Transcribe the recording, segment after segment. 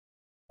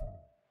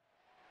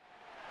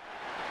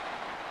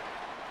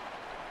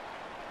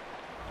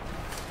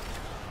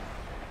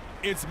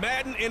It's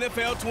Madden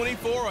NFL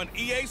 24 on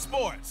EA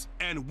Sports,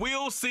 and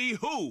we'll see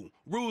who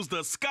rules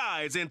the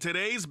skies in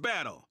today's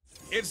battle.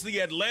 It's the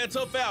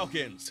Atlanta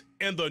Falcons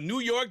and the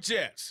New York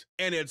Jets,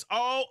 and it's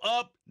all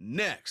up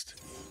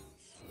next.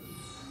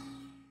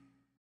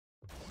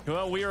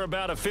 Well, we are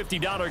about a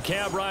 $50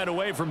 cab ride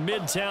away from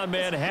Midtown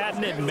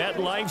Manhattan at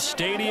MetLife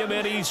Stadium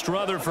in East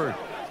Rutherford.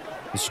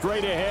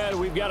 Straight ahead,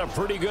 we've got a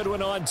pretty good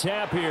one on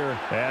tap here,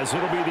 as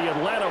it'll be the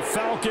Atlanta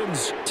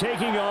Falcons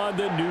taking on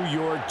the New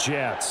York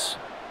Jets.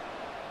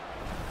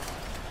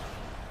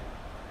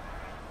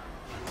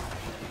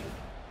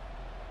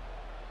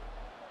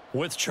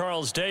 With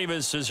Charles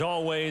Davis, as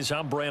always,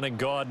 I'm Brandon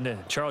Gaudin.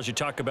 Charles, you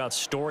talk about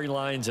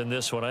storylines in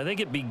this one. I think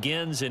it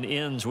begins and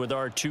ends with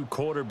our two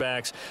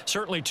quarterbacks,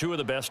 certainly two of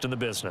the best in the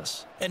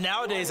business. And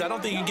nowadays, I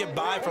don't think you can get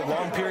by for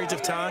long periods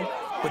of time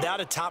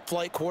without a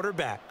top-flight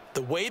quarterback.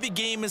 The way the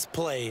game is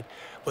played,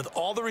 with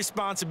all the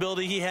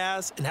responsibility he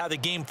has and how the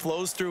game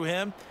flows through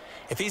him,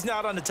 if he's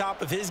not on the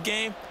top of his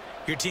game,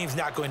 your team's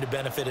not going to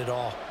benefit at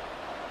all.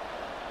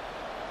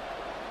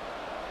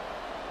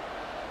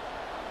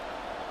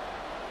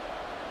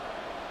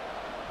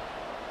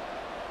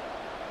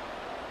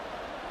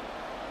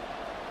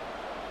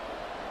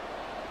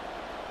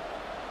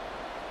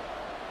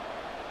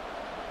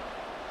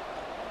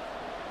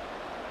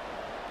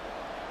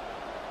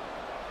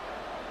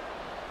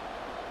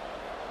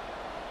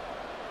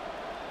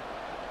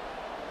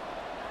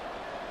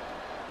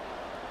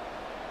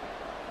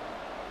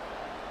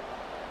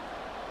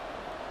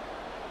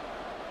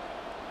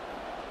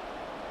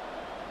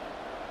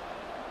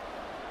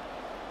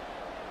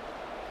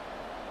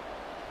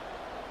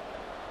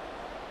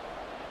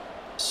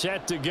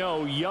 Set to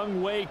go,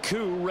 Younghoe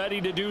Koo ready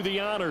to do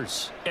the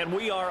honors. And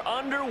we are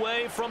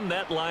underway from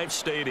MetLife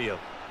Stadium.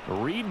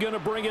 Reed going to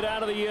bring it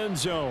out of the end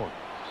zone.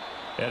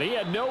 And he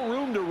had no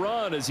room to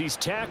run as he's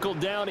tackled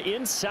down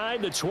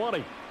inside the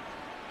 20.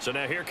 So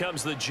now here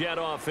comes the Jet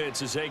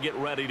offense as they get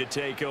ready to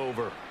take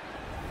over.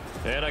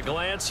 And a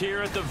glance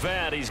here at the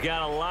vet. He's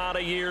got a lot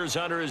of years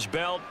under his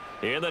belt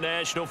in the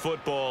National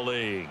Football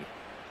League.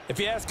 If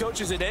you ask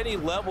coaches at any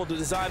level to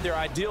design their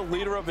ideal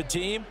leader of a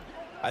team,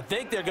 I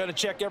think they're going to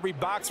check every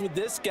box with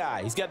this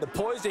guy. He's got the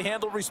poise to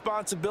handle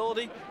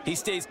responsibility. He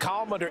stays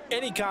calm under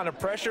any kind of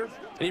pressure,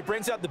 and he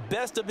brings out the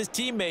best of his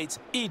teammates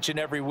each and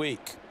every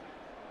week.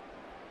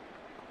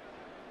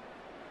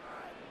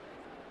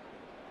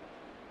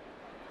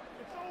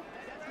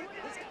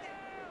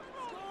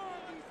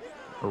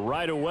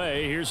 Right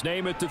away, here's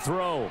Namath to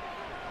throw.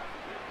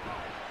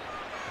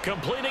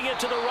 Completing it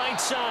to the right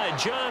side,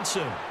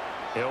 Johnson.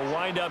 He'll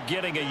wind up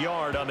getting a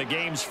yard on the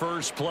game's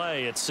first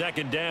play. It's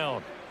second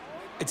down.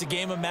 It's a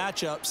game of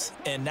matchups,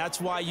 and that's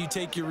why you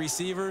take your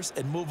receivers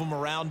and move them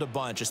around a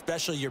bunch,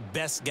 especially your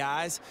best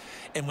guys.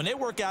 And when they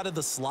work out of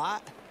the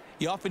slot,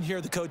 you often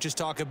hear the coaches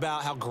talk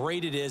about how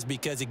great it is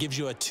because it gives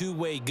you a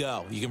two-way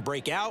go. You can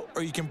break out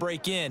or you can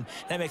break in.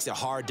 That makes it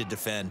hard to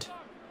defend.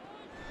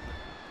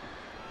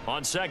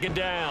 On second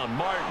down,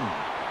 Martin.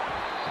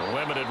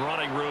 Limited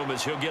running room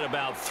as he'll get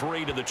about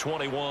 3 to the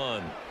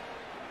 21.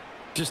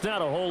 Just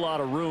not a whole lot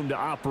of room to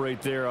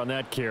operate there on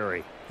that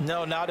carry.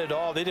 No, not at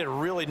all. They did a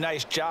really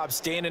nice job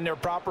staying in their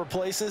proper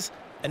places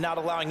and not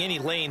allowing any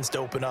lanes to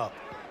open up.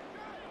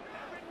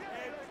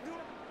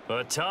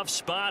 A tough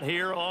spot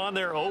here on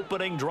their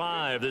opening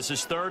drive. This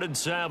is 3rd and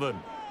 7.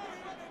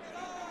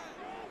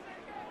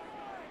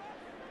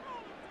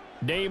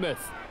 Namath.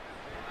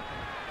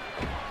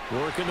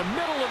 Work in the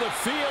middle of the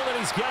field, and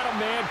he's got a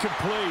man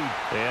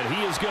complete. And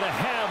he is going to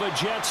have a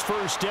Jets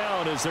first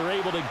down as they're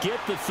able to get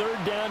the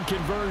 3rd down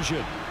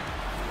conversion.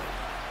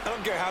 I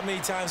don't care how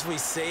many times we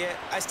say it,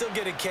 I still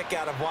get a kick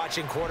out of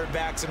watching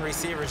quarterbacks and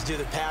receivers do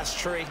the pass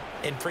tree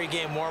in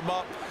pregame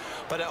warm-up.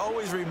 But I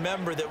always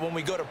remember that when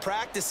we go to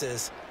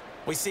practices,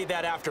 we see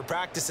that after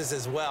practices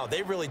as well.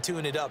 They really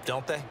tune it up,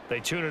 don't they? They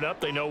tune it up.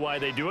 They know why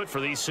they do it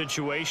for these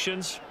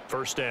situations.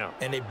 First down.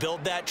 And they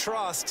build that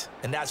trust,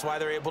 and that's why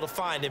they're able to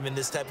find him in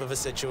this type of a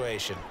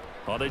situation.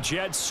 On the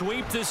jet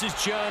sweep, this is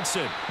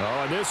Johnson. Oh,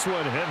 and this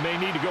one may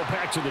need to go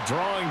back to the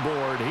drawing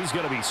board. He's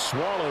going to be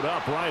swallowed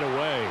up right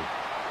away.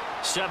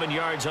 7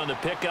 yards on the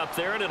pickup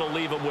there, and it'll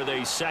leave him with a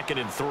 2nd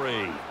and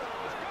 3.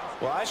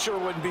 Well, I sure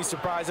wouldn't be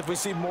surprised if we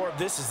see more of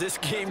this as this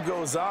game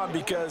goes on,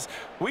 because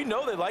we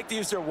know they like to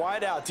use their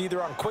wideouts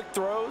either on quick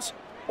throws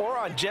or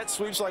on jet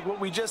sweeps like what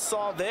we just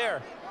saw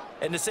there.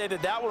 And to say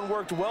that that one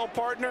worked well,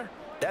 partner,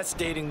 that's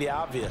stating the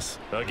obvious.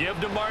 A give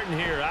to Martin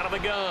here out of the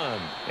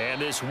gun.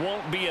 And this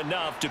won't be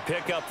enough to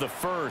pick up the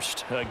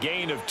first. A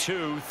gain of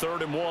 2,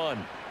 3rd and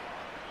 1.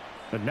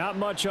 But not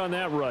much on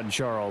that run,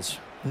 Charles.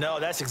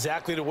 No, that's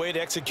exactly the way to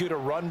execute a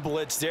run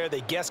blitz there.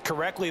 They guessed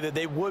correctly that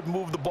they would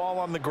move the ball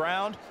on the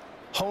ground,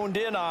 honed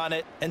in on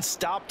it, and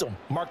stopped them.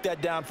 Mark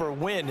that down for a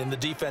win in the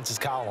defense's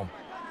column.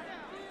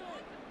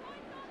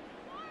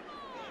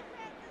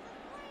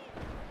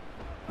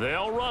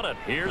 They'll run it.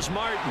 Here's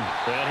Martin.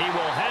 And he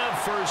will have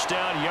first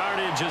down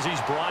yardage as he's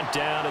brought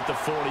down at the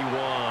 41.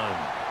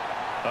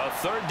 A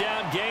 3rd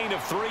down gain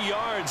of 3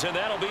 yards, and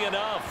that'll be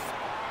enough.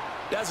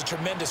 That's a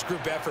tremendous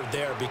group effort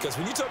there, because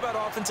when you talk about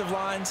offensive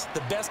lines,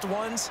 the best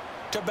ones,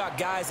 talk about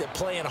guys that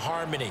play in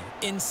harmony,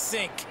 in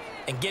sync,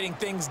 and getting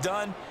things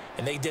done,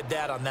 and they did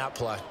that on that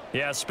play.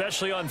 Yeah,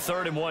 especially on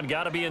 3rd and 1.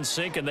 Got to be in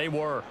sync, and they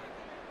were.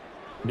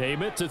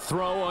 Name it to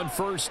throw on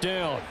 1st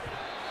down.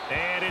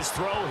 And his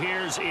throw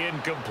here's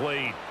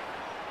incomplete.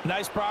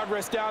 Nice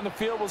progress down the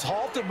field was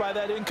halted by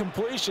that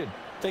incompletion.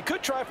 They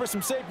could try for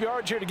some safe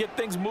yards here to get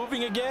things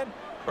moving again,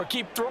 or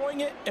keep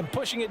throwing it and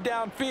pushing it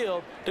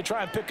downfield to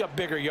try and pick up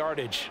bigger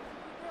yardage.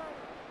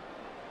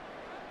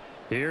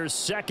 Here's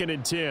 2nd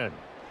and 10.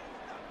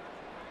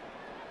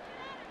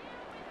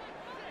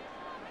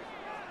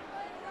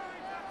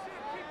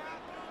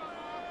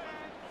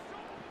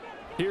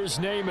 Here's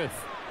Namath.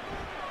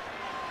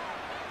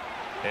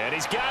 And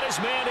he's got his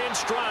man in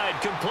stride,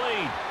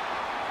 complete.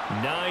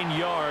 9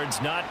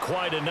 yards, not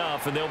quite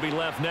enough, and they'll be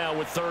left now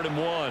with 3rd and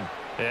 1.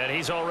 And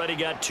he's already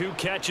got 2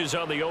 catches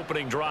on the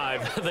opening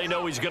drive. They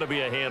know he's going to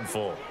be a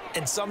handful.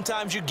 And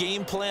sometimes you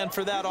game plan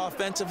for that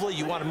offensively.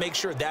 You want to make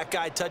sure that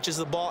guy touches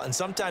the ball, and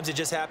sometimes it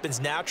just happens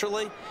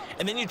naturally.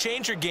 And then you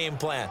change your game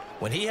plan.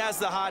 When he has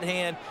the hot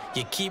hand,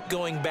 you keep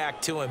going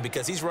back to him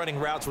because he's running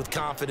routes with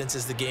confidence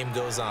as the game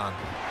goes on.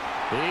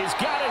 He's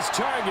got his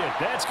target.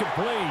 That's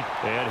complete.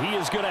 And he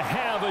is going to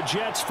have a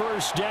Jets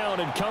 1st down,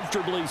 and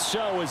comfortably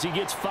so, as he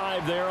gets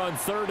 5 there on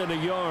 3rd and a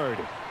yard.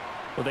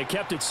 Well, they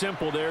kept it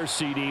simple there,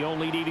 CD,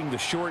 only needing the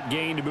short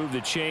gain to move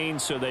the chain,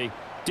 so they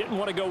didn't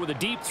want to go with a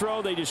deep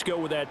throw. They just go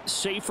with that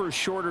safer,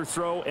 shorter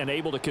throw and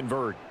able to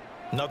convert.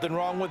 Nothing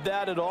wrong with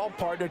that at all,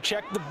 partner.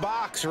 Check the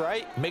box,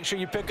 right? Make sure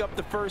you pick up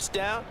the 1st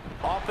down.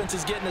 Offense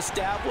is getting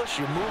established.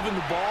 You're moving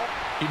the ball.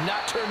 You're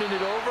not turning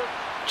it over.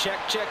 Check,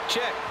 check,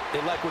 check.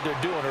 They like what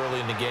they're doing early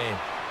in the game.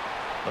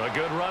 A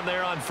good run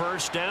there on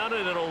 1st down,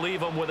 and it'll leave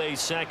them with a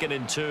 2nd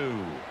and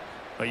 2.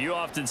 You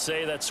often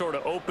say that sort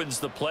of opens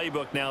the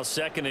playbook now,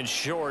 2nd and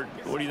short.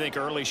 What do you think,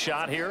 early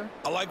shot here?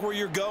 I like where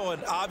you're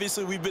going.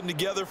 Obviously, we've been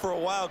together for a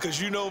while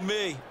because you know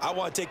me. I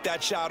want to take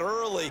that shot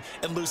early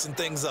and loosen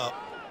things up.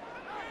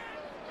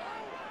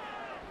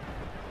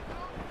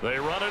 They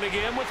run it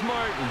again with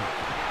Martin.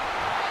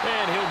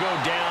 And he'll go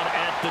down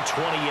at the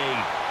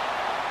 28.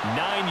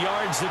 9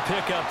 yards to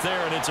pick up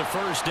there, and it's a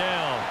 1st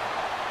down.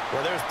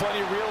 Well, there's plenty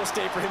of real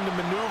estate for him to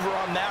maneuver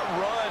on that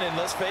run, and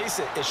let's face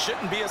it, it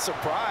shouldn't be a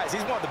surprise.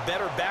 He's one of the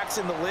better backs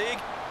in the league.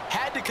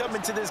 Had to come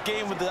into this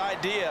game with the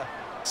idea,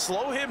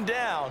 slow him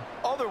down,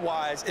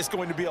 otherwise it's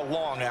going to be a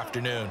long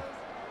afternoon.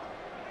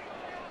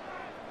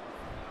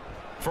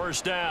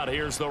 1st down,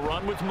 here's the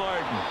run with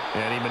Martin.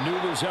 And he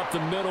maneuvers up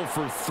the middle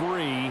for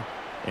 3,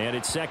 and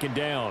it's 2nd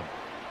down.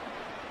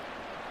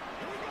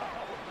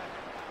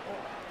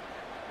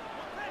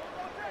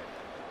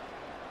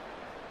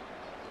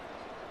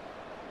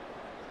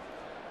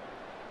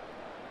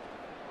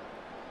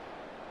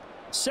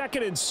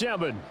 Second and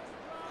 7.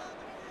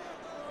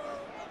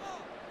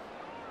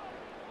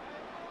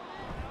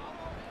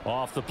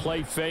 Off the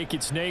play fake,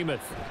 it's Namath.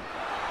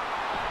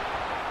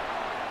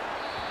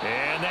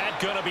 And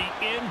that's going to be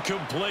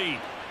incomplete.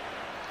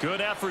 Good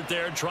effort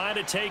there, trying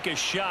to take a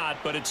shot,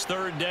 but it's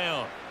 3rd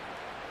down.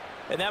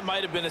 And that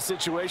might have been a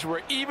situation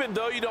where even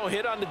though you don't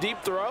hit on the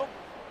deep throw,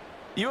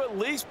 you at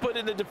least put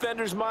in the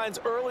defender's minds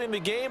early in the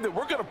game that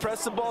we're going to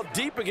press the ball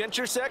deep against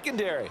your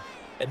secondary.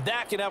 And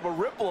that can have a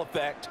ripple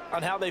effect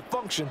on how they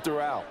function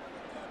throughout.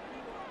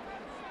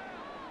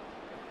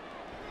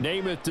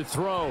 Namath to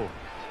throw.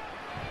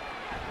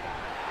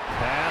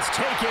 Pass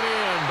taken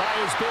in by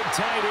his big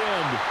tight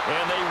end.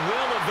 And they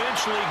will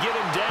eventually get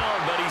him down,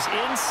 but he's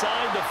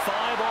inside the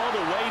 5 all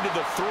the way to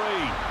the 3.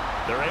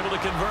 They're able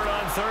to convert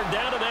on 3rd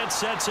down, and that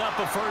sets up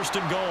a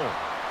 1st and goal.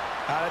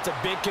 That's a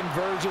big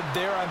conversion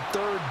there on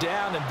 3rd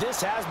down, and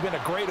this has been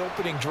a great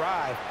opening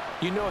drive.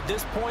 You know, at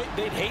this point,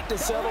 they'd hate to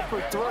settle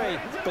for 3,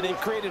 but they've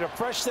created a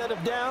fresh set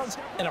of downs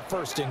and a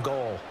 1st and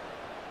goal.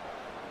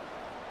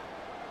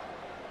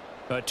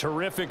 A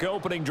terrific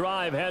opening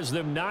drive has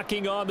them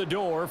knocking on the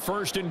door,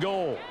 1st and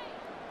goal.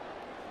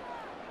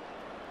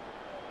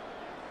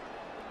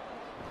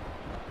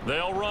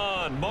 They'll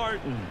run.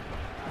 Martin.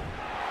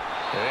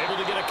 Able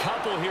to get a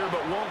couple here,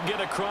 but won't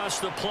get across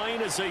the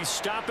plane as they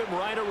stop him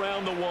right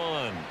around the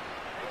 1.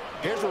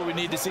 Here's where we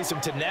need to see some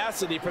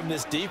tenacity from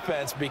this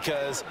defense,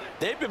 because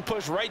they've been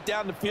pushed right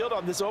down the field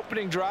on this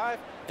opening drive.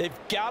 They've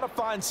got to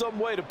find some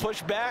way to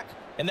push back,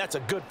 and that's a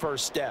good 1st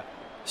step.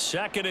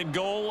 2nd and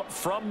goal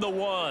from the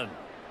 1.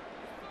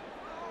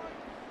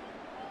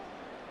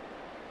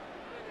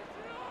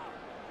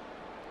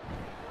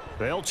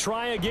 They'll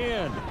try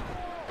again.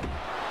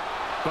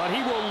 But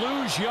he will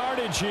lose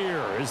yardage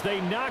here as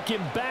they knock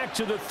him back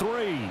to the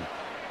 3.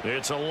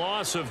 It's a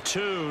loss of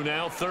 2,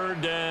 now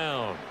 3rd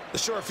down. The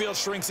short field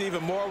shrinks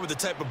even more with the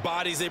type of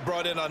bodies they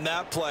brought in on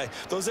that play.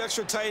 Those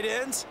extra tight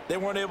ends, they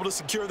weren't able to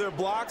secure their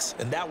blocks,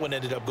 and that one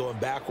ended up going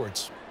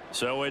backwards.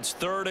 So it's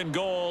 3rd and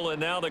goal, and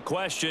now the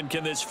question,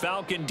 can this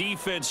Falcon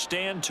defense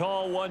stand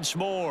tall once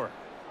more?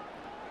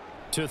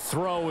 To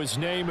throw is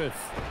Namath.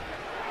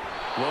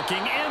 Looking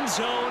end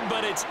zone,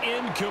 but it's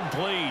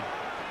incomplete.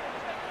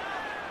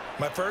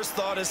 My first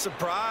thought is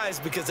surprise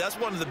because that's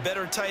one of the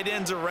better tight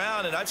ends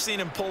around, and I've seen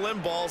him pull in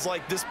balls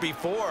like this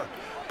before.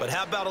 But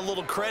how about a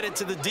little credit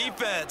to the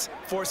defense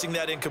forcing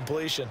that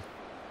incompletion?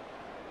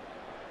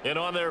 And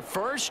on their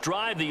first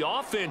drive, the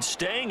offense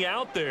staying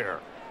out there.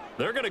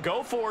 They're going to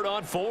go for it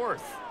on 4th.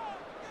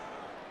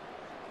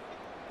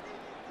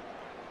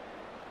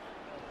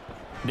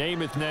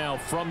 Namath now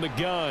from the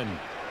gun.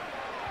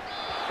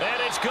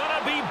 And it's going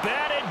to be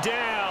batted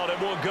down, and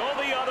will go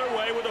the other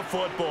way with a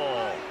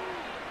football.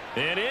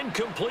 An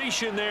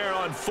incompletion there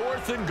on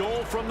 4th and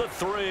goal from the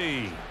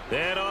 3.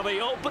 And on the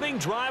opening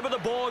drive of the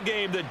ball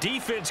game, the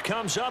defense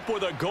comes up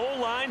with a goal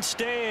line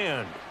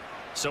stand.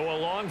 So a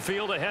long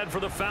field ahead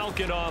for the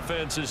Falcon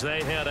offense as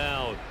they head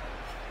out.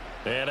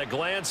 And a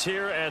glance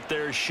here at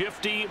their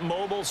shifty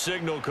mobile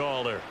signal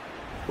caller.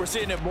 We're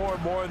seeing it more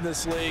and more in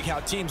this league, how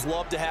teams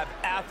love to have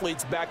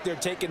athletes back there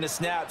taking the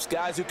snaps,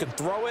 guys who can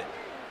throw it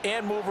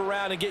and move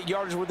around and get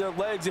yardage with their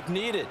legs if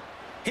needed.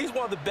 He's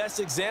one of the best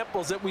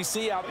examples that we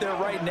see out there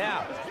right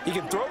now. He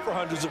can throw for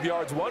hundreds of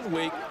yards one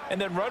week and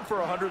then run for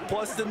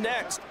 100+ the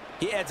next.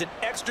 He adds an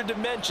extra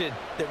dimension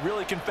that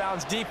really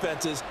confounds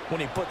defenses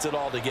when he puts it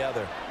all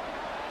together.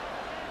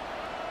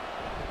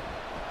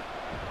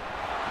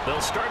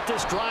 They'll start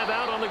this drive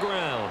out on the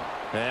ground.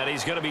 And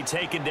he's going to be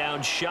taken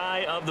down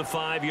shy of the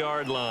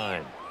 5-yard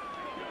line.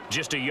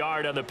 Just a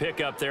yard on the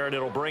pickup there, and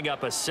it'll bring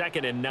up a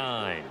 2nd and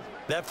 9.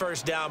 That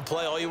first down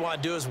play, all you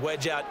want to do is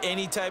wedge out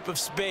any type of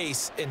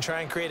space and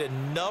try and create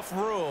enough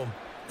room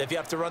that if you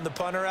have to run the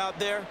punter out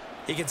there,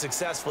 he can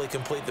successfully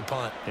complete the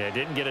punt. Yeah,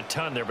 didn't get a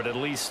ton there, but at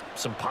least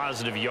some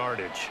positive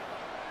yardage.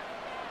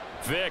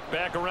 Vick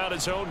back around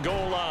his own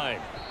goal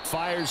line.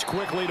 Fires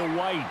quickly to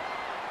White.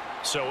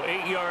 So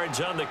 8 yards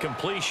on the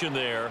completion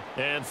there,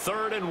 and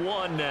 3rd and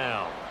 1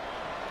 now.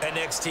 An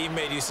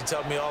ex-teammate used to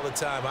tell me all the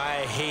time,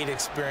 I hate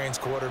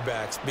experienced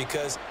quarterbacks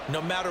because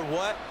no matter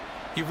what,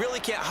 you really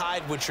can't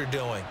hide what you're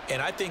doing.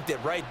 And I think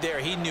that right there,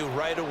 he knew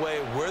right away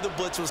where the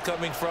blitz was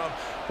coming from,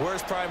 where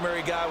his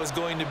primary guy was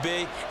going to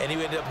be, and he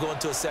ended up going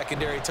to a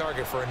secondary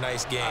target for a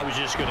nice game. I was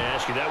just going to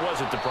ask you, that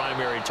wasn't the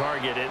primary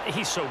target, and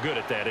he's so good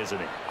at that, isn't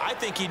he? I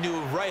think he knew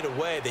right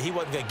away that he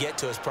wasn't going to get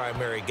to his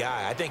primary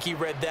guy. I think he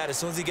read that as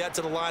soon as he got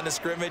to the line of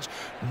scrimmage,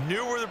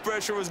 knew where the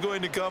pressure was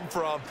going to come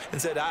from,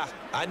 and said,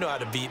 I know how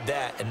to beat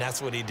that, and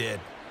that's what he did.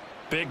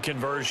 Big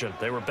conversion.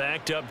 They were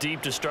backed up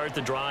deep to start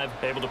the drive,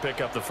 able to pick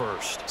up the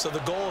first. So the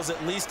goal is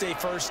at least a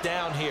first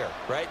down here,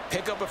 right?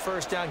 Pick up a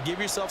first down, give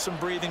yourself some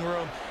breathing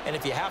room, and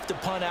if you have to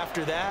punt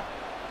after that,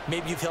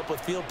 maybe you've helped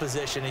with field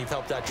position and you've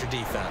helped out your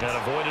defense. And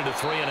avoided a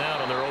 3 and out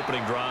on their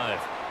opening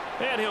drive.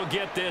 And he'll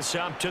get this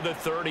up to the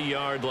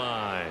 30-yard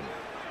line.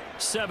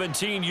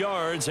 17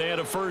 yards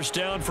and a first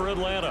down for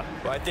Atlanta.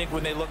 Well, I think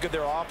when they look at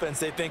their offense,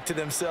 they think to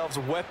themselves,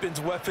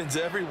 weapons, weapons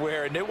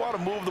everywhere, and they want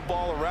to move the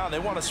ball around. They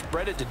want to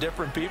spread it to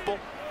different people,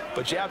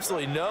 but you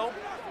absolutely know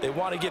they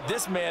want to get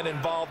this man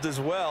involved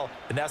as well,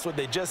 and that's what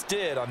they just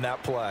did on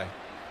that play.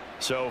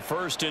 So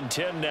 1st and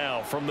 10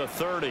 now from the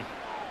 30.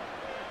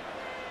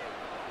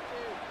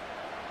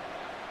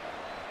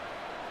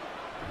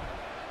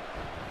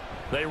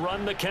 They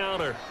run the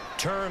counter.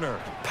 Turner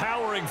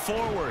powering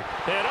forward.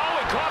 And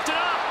he coughed it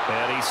up.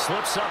 And he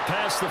slips up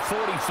past the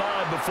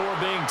 45 before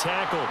being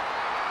tackled.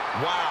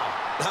 Wow,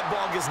 that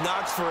ball gets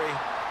knocked free,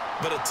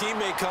 but a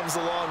teammate comes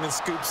along and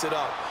scoops it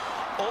up.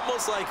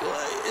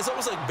 It's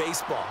almost like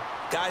baseball.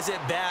 Guys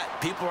at bat,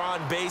 people are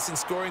on base in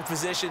scoring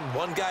position.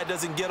 One guy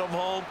doesn't get him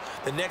home.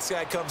 The next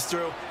guy comes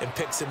through and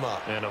picks him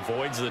up. And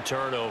avoids the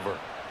turnover.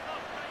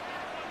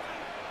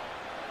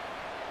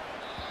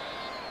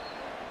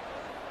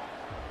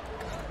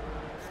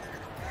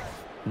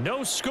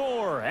 No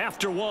score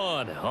after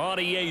 1 on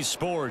EA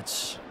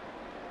Sports.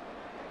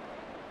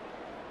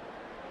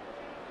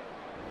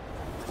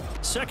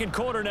 Second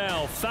quarter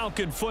now,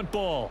 Falcon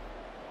football,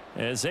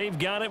 as they've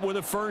got it with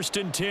a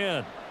 1st and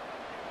 10.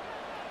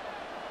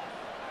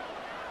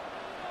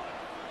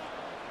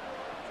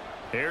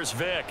 Here's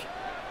Vick.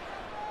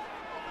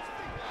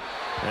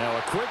 Now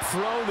a quick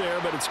throw there,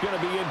 but it's going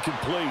to be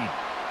incomplete.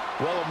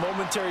 Well, a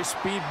momentary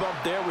speed bump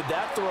there with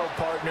that throw,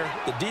 partner.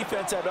 The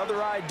defense had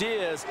other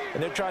ideas,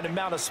 and they're trying to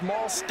mount a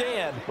small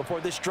stand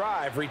before this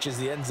drive reaches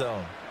the end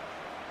zone.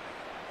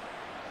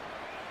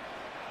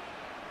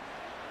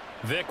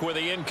 Vick with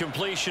the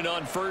incompletion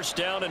on first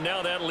down, and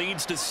now that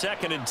leads to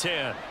 2nd and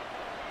 10.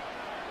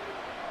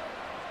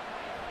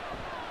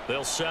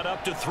 They'll set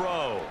up to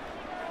throw.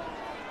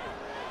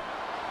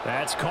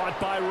 That's caught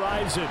by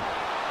Rison.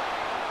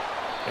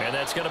 And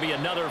that's going to be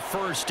another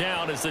first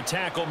down as the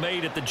tackle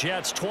made at the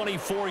Jets'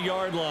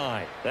 24-yard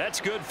line. That's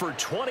good for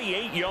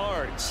 28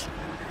 yards.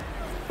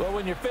 Well,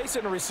 when you're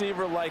facing a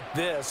receiver like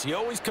this, you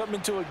always come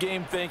into a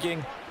game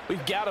thinking,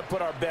 we've got to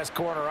put our best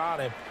corner on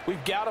him.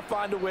 We've got to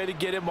find a way to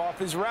get him off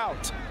his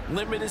routes,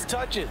 limit his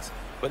touches.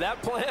 But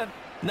that plan,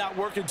 not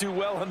working too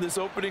well on this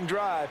opening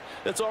drive.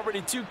 That's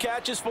already 2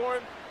 catches for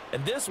him,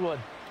 and this one,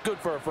 good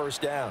for a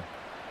first down.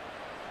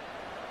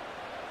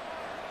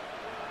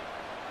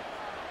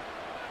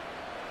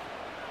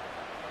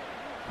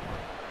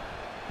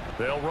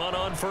 They'll run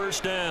on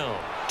first down.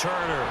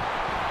 Turner.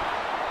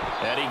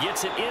 And he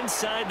gets it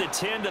inside the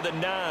 10 to the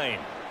 9.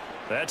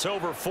 That's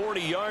over 40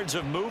 yards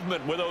of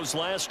movement with those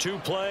last 2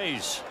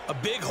 plays. A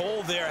big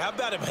hole there. How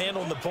about him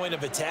handling the point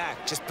of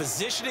attack? Just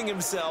positioning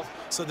himself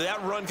so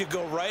that run could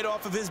go right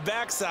off of his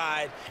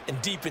backside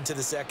and deep into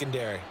the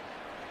secondary.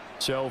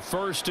 So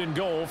 1st and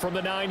goal from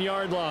the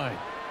 9-yard line.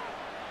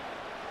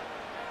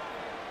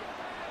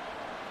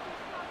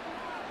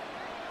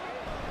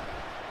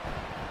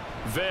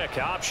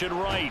 Vikk, option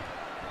right.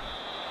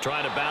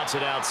 Trying to bounce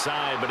it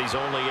outside, but he's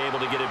only able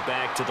to get it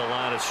back to the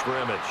line of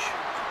scrimmage.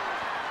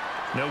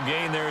 No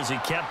gain there as he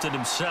kept it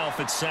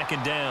himself at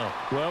 2nd down.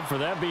 Well, for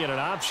that being an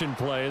option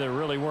play, there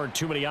really weren't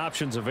too many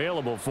options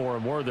available for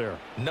him, were there?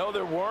 No,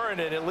 there weren't,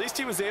 and at least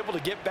he was able to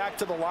get back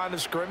to the line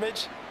of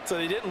scrimmage, so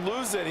they didn't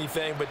lose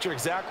anything, but you're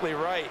exactly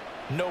right.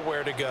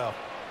 Nowhere to go.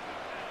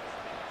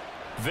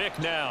 Vikk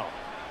now.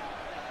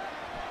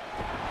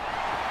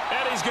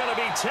 And he's going to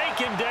be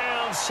taken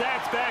down,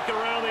 sacked back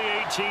around the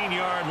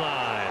 18-yard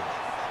line.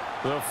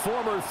 The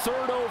former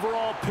 3rd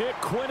overall pick,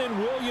 Quinnen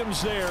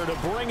Williams, there to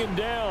bring him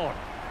down.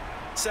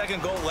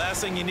 2nd goal,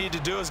 last thing you need to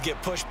do is get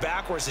pushed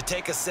backwards to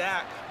take a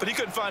sack, but he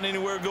couldn't find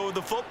anywhere to go with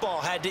the football,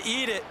 had to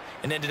eat it,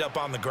 and ended up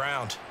on the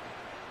ground.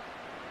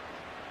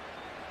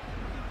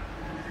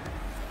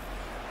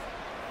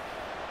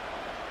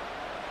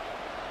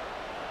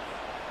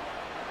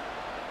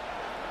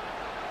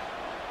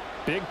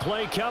 Big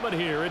play coming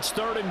here. It's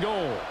 3rd and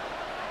goal.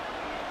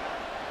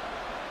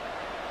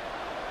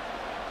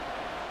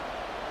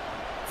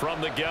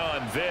 From the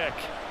gun, Vikk.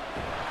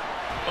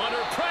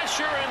 Under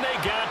pressure, and they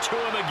got to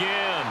him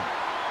again.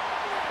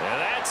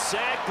 And that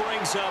sack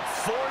brings up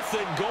 4th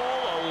and goal,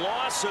 a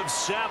loss of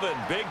 7.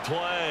 Big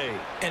play.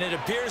 And it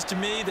appears to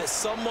me that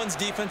someone's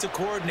defensive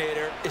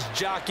coordinator is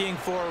jockeying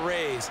for a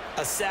raise.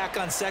 A sack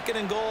on 2nd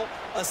and goal,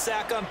 a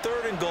sack on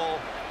 3rd and goal.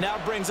 Now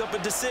brings up a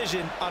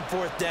decision on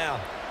 4th down.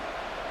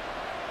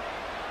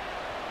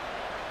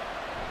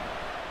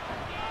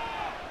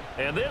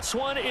 And this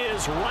one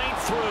is right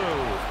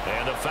through.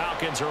 And the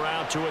Falcons are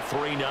out to a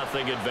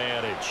 3-0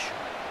 advantage.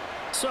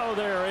 So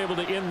they're able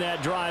to end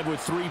that drive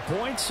with 3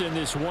 points in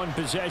this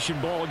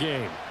one-possession ball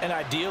game. And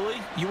ideally,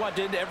 you want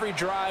to end every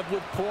drive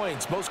with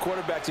points. Most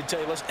quarterbacks would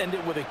tell you, let's end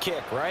it with a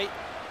kick, right?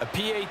 A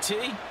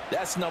PAT,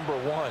 that's number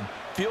 1.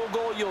 Field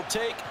goal you'll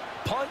take.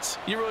 Punts,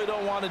 you really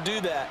don't want to do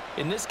that.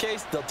 In this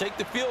case, they'll take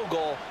the field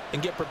goal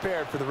and get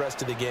prepared for the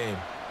rest of the game.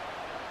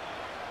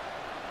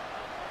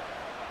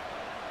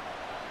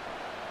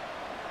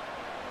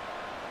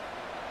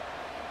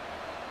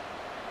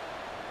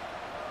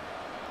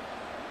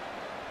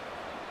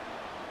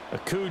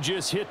 Aku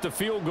just hit the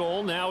field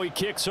goal. Now he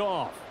kicks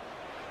off.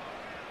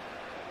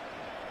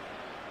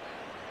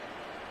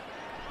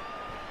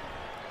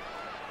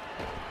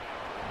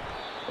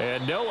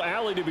 And no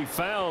alley to be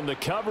found. The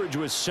coverage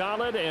was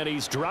solid, and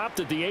he's dropped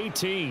at the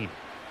 18.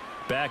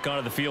 Back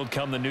onto the field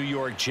come the New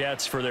York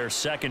Jets for their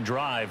 2nd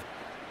drive.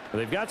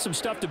 They've got some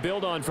stuff to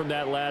build on from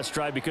that last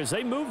drive because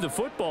they moved the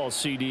football,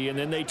 CD, and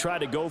then they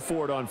tried to go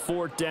for it on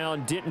 4th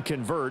down, didn't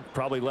convert,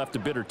 probably left a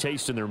bitter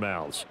taste in their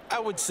mouths.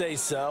 I would say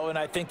so, and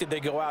I think that they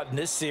go out in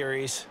this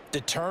series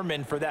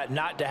determined for that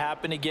not to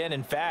happen again.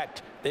 In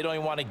fact, they don't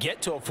even want to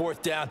get to a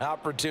 4th down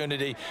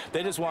opportunity.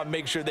 They just want to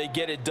make sure they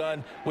get it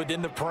done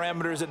within the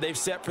parameters that they've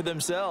set for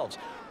themselves.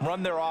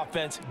 Run their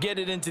offense, get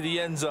it into the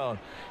end zone.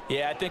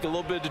 Yeah, I think a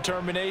little bit of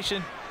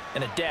determination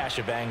and a dash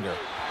of anger.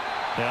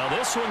 Now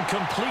this one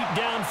complete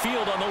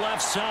downfield on the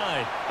left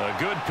side. A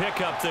good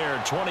pickup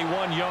there,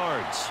 21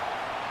 yards.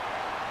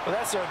 Well,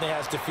 that certainly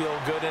has to feel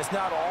good. And it's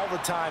not all the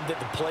time that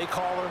the play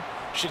caller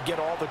should get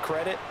all the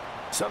credit.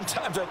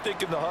 Sometimes I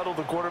think in the huddle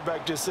the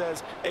quarterback just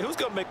says, hey, who's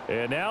going to make...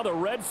 And now the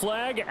red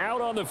flag out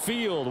on the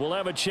field. We'll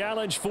have a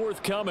challenge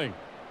forthcoming.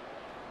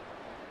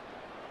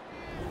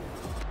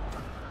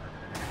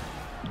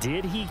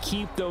 Did he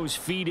keep those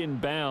feet in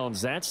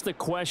bounds? That's the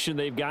question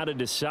they've got to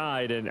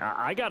decide. And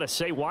I got to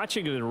say,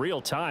 watching it in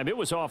real time, it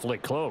was awfully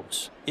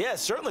close. Yeah, it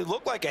certainly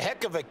looked like a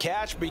heck of a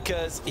catch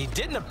because he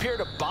didn't appear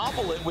to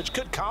bobble it, which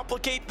could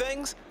complicate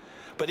things.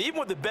 But even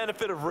with the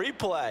benefit of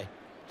replay,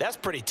 that's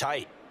pretty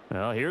tight.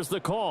 Well, here's the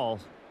call.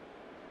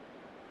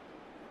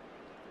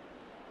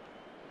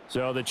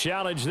 So the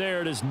challenge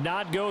there does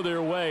not go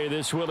their way.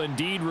 This will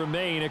indeed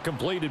remain a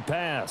completed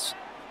pass.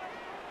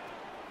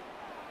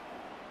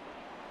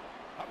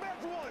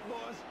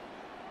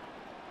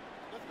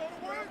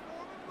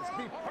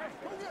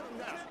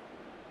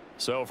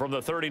 So from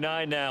the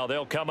 39 now,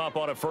 they'll come up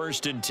on a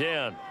 1st and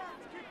 10.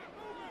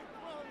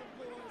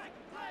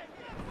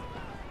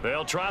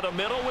 They'll try the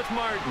middle with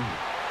Martin.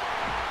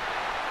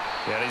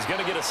 And he's going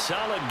to get a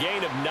solid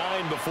gain of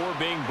 9 before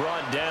being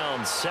brought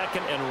down.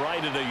 2nd and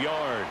right at a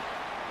yard.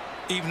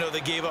 Even though they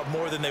gave up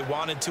more than they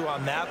wanted to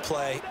on that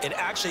play, it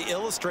actually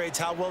illustrates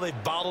how well they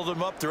bottled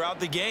him up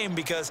throughout the game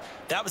because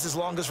that was his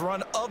longest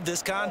run of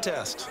this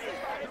contest.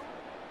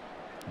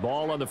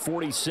 Ball on the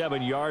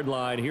 47-yard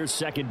line. Here's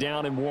 2nd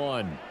down and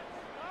 1.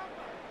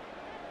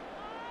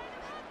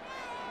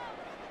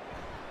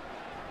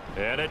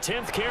 And a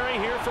 10th carry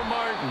here for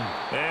Martin.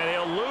 And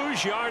he'll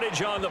lose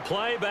yardage on the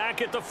play back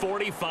at the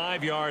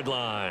 45-yard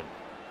line.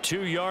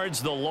 2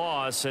 yards the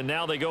loss, and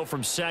now they go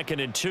from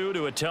 2nd and 2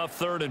 to a tough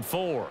 3rd and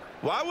 4.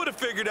 Well, I would have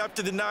figured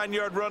after the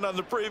 9-yard run on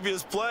the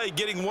previous play,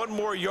 getting 1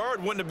 more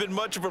yard wouldn't have been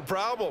much of a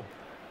problem.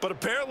 But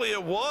apparently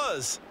it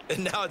was,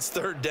 and now it's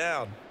 3rd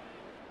down.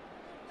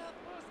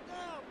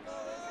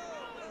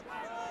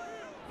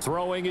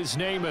 Throwing is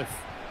Namath.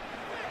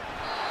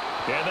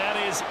 And that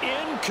is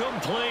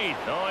incomplete.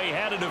 Oh, he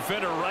had a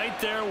defender right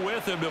there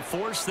with him to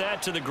force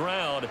that to the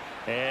ground.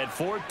 And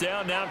 4th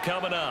down now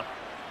coming up.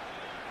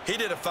 He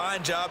did a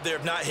fine job there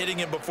of not hitting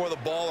him before the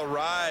ball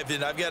arrived.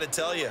 And I've got to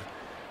tell you,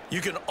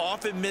 you can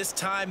often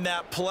mistime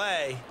that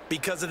play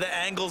because of the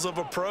angles of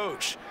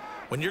approach.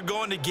 When you're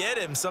going to get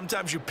him,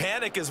 sometimes you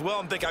panic as well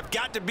and think, I've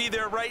got to be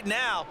there right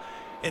now.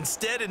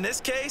 Instead, in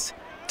this case,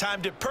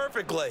 timed it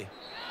perfectly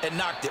and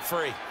knocked it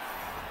free.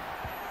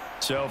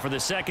 So for the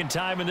 2nd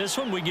time in this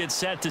one, we get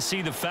set to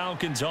see the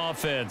Falcons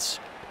offense.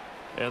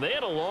 And they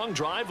had a long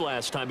drive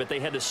last time, but they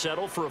had to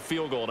settle for a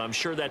field goal, and I'm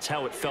sure that's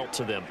how it felt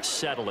to them,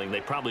 settling.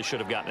 They probably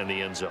should have gotten in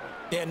the end zone.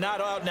 Yeah, not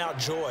out-and-out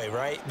joy,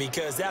 right?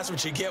 Because that's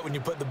what you get when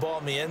you put the ball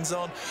in the end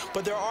zone.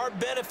 But there are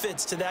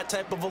benefits to that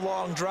type of a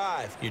long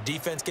drive. Your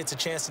defense gets a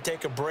chance to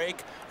take a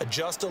break,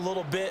 adjust a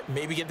little bit,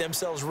 maybe get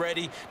themselves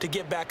ready to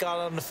get back out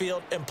on the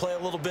field and play a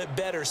little bit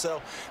better.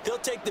 So they'll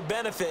take the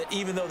benefit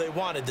even though they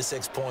wanted the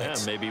 6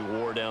 points. Yeah, maybe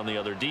wore down the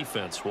other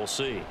defense. We'll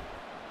see.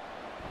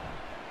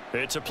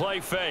 It's a play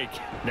fake.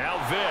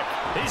 Now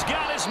Vick. He's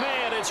got his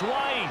man. It's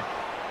White.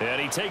 And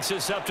he takes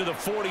us up to the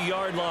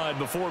 40-yard line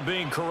before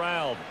being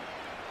corralled.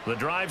 The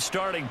drive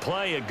starting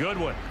play, a good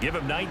one. Give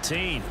him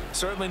 19.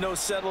 Certainly no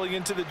settling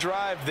into the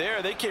drive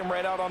there. They came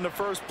right out on the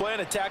first play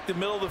and attacked the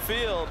middle of the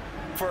field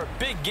for a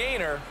big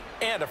gainer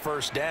and a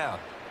 1st down.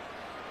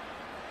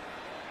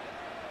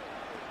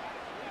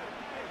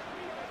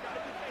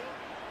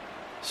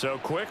 So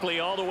quickly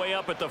all the way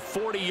up at the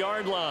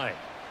 40-yard line.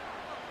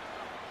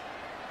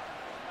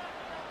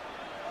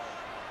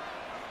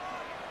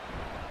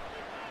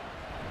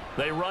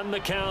 They run the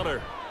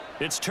counter.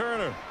 It's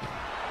Turner.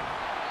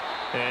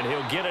 And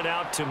he'll get it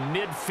out to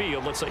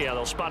midfield. Let's say, yeah,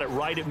 they'll spot it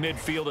right at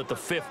midfield at the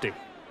 50.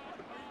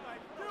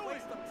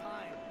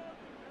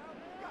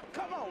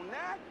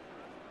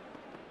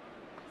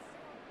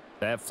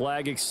 That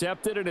flag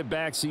accepted, and it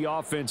backs the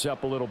offense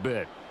up a little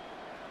bit.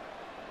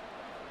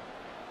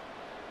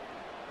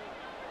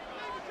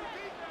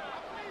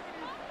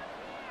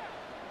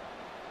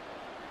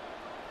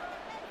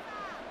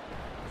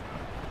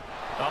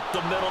 Up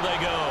the middle they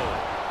go.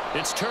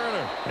 It's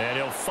Turner, and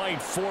he'll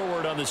fight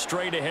forward on the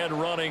straight-ahead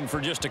running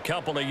for just a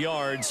couple of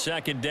yards.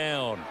 2nd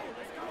down.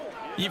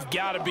 You've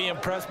got to be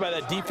impressed by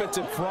that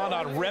defensive front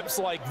on reps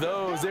like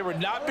those. They were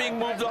not being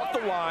moved off the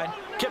line,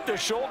 kept their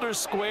shoulders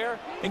square,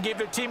 and gave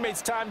their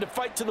teammates time to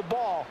fight to the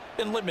ball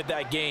and limit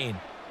that gain.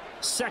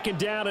 2nd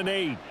down and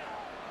 8.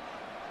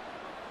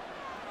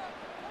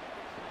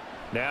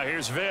 Now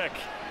here's Vick.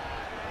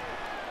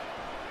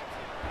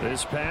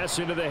 This pass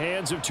into the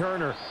hands of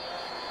Turner.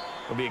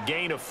 It'll be a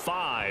gain of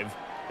 5,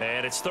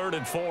 and it's 3rd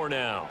and 4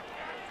 now.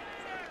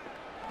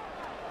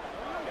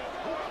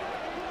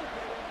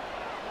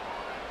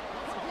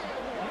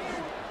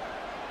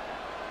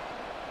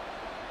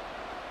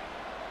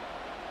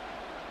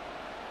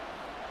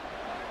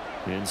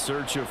 In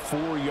search of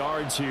 4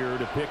 yards here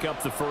to pick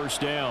up the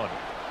 1st down.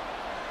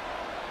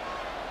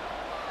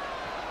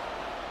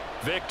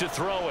 Vick to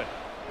throw it.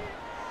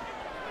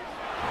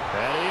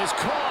 And he is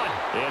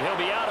caught, and he'll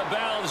be out of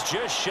bounds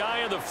just shy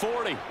of the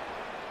 40.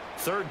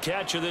 3rd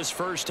catch of this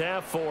first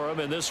half for him,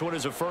 and this one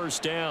is a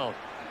 1st down.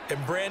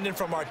 And Brandon,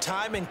 from our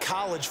time in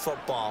college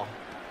football,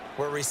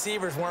 where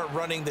receivers weren't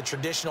running the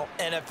traditional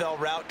NFL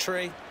route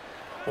tree,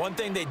 one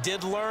thing they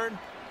did learn,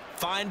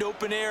 find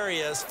open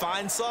areas,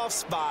 find soft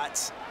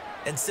spots,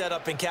 and set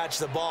up and catch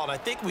the ball. And I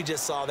think we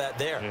just saw that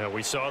there. Yeah,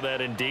 we saw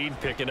that indeed,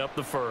 picking up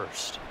the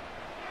 1st.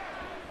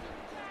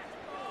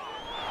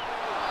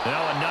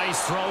 Now a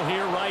nice throw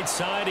here right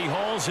side. He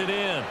hauls it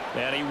in.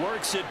 And he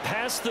works it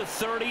past the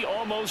 30,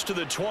 almost to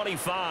the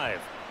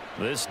 25.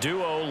 This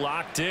duo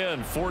locked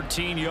in,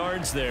 14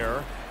 yards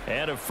there,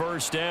 and a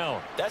 1st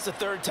down. That's the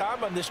 3rd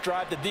time on this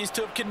drive that these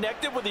two have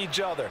connected with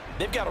each other.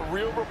 They've got a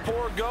real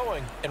rapport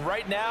going. And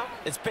right now,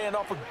 it's paying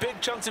off with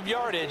big chunks of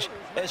yardage,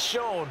 as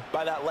shown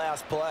by that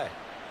last play.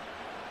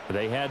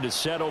 They had to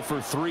settle for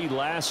 3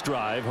 last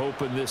drive,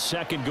 hoping this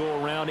second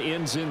go-around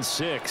ends in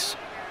 6.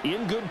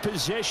 In good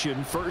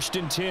position, 1st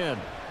and 10.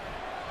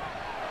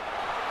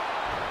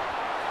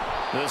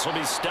 This will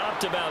be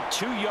stopped about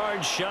 2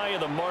 yards shy of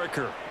the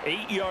marker.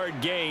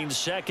 8-yard gain,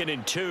 2nd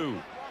and 2.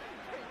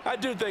 I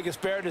do think it's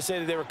fair to say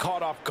that they were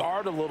caught off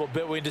guard a little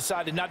bit when we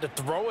decided not to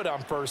throw it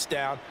on 1st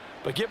down.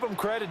 But give them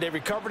credit, they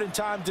recovered in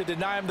time to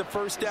deny him the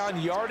 1st down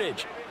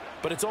yardage.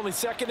 But it's only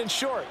 2nd and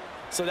short,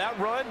 so that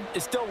run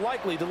is still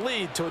likely to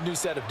lead to a new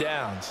set of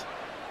downs.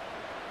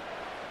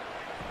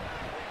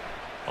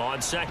 On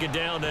 2nd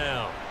down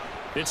now,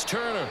 it's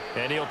Turner,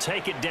 and he'll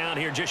take it down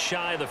here just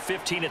shy of the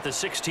 15 at the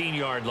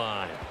 16-yard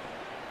line.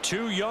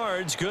 2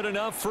 yards, good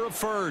enough for a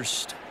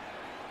 1st.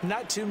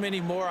 Not too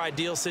many more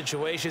ideal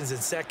situations in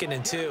 2nd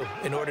and 2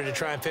 in order to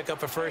try and pick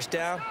up a 1st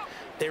down.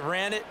 They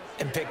ran it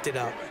and picked it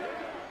up.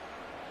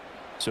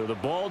 So the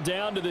ball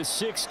down to the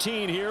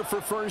 16 here for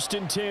 1st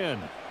and 10.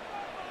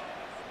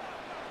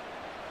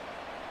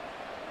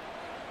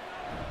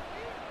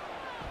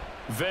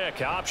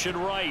 Vick, option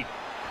right.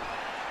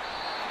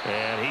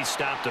 And he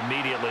stopped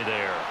immediately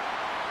there.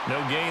 No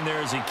gain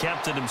there as he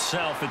kept it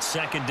himself at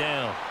 2nd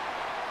down.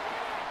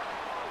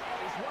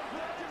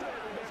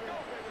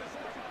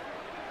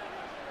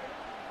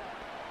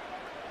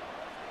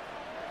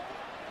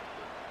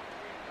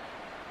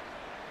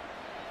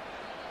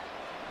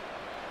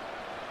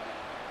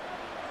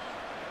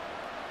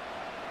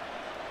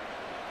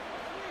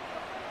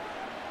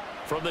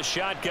 From the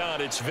shotgun,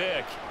 it's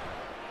Vick.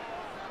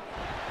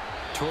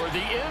 Toward the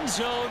end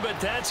zone, but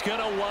that's going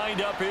to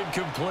wind up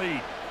incomplete.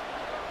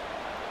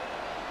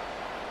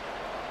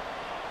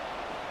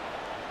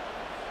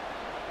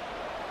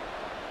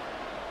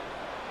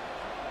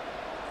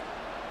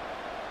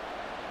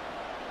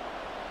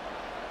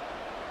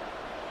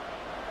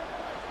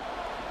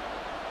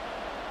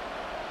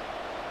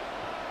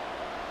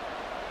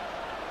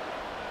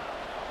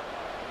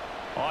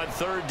 On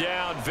 3rd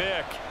down,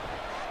 Vick.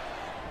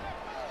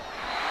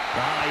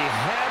 He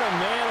had a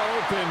man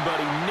open, but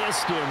he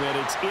missed him, and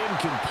it's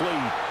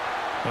incomplete.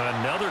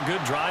 Another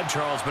good drive,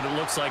 Charles, but it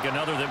looks like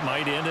another that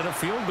might end in a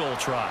field goal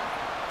try.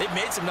 They've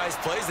made some nice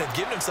plays. They've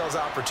given themselves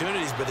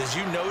opportunities, but as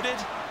you noted,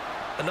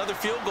 another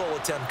field goal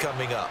attempt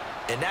coming up.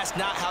 And that's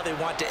not how they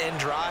want to end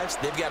drives.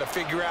 They've got to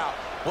figure out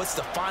what's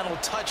the final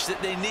touch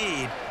that they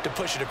need to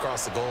push it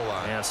across the goal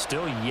line. Yeah,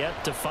 still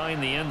yet to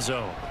find the end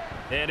zone.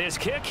 And his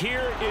kick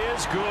here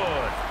is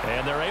good.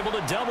 And they're able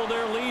to double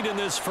their lead in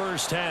this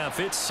first half.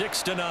 It's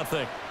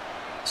 6-0.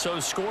 So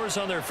scores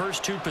on their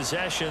first 2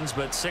 possessions,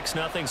 but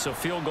 6-0, so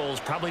field goals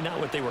probably not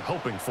what they were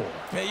hoping for.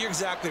 Yeah, you're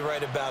exactly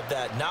right about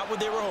that. Not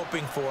what they were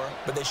hoping for,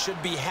 but they should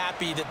be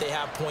happy that they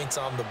have points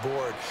on the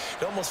board.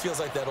 It almost feels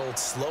like that old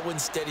slow and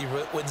steady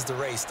wins the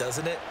race,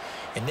 doesn't it?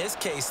 In this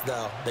case,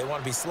 though, they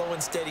want to be slow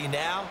and steady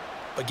now,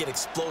 but get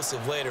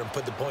explosive later and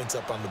put the points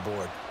up on the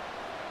board.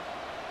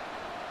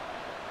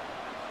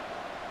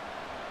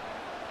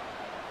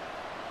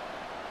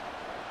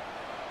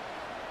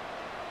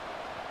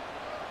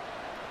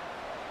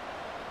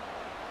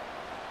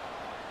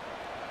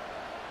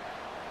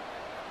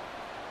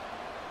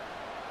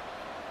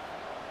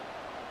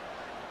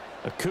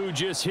 Aku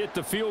just hit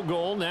the field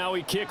goal. Now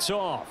he kicks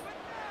off.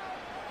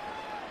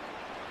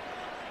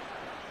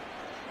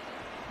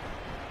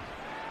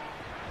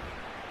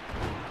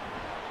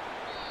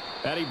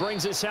 And he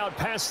brings us out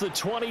past the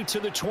 20 to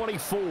the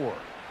 24.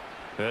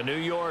 And New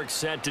York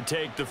set to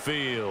take the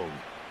field.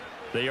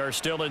 They are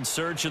still in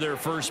search of their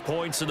first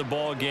points of the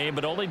ball game,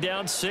 but only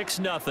down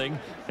 6-0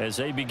 as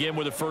they begin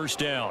with a 1st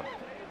down.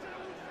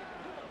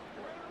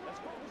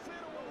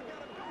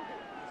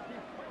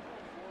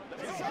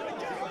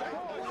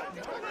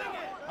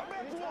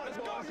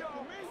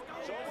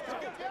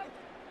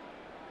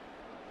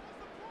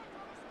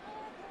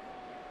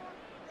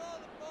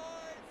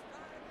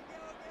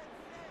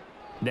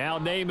 Now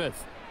Namath.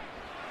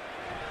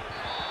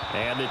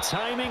 And the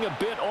timing a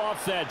bit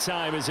off that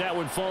time as that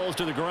one falls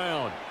to the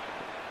ground.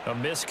 A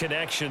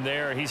misconnection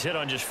there. He's hit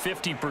on just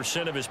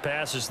 50% of his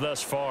passes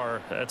thus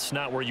far. That's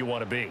not where you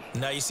want to be.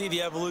 Now you see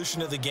the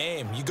evolution of the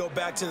game. You go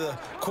back to the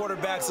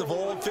quarterbacks of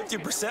old,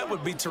 50%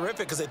 would be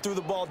terrific because they threw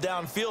the ball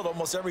downfield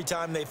almost every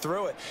time they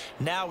threw it.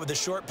 Now with the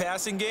short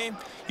passing game,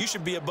 you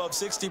should be above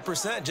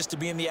 60% just to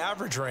be in the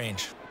average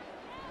range.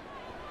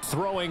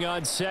 Throwing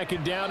on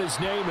 2nd down is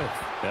Namath.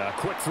 A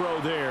quick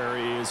throw there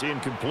is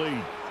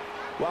incomplete.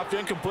 Well, after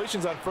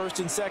incompletions on 1st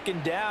and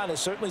 2nd down, it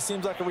certainly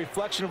seems like a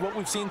reflection of what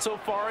we've seen so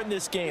far in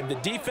this game. The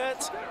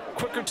defense,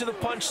 quicker to the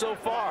punch so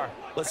far.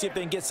 Let's see if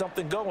they can get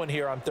something going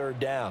here on 3rd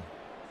down.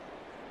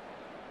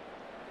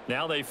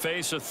 Now they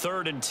face a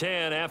 3rd and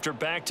 10 after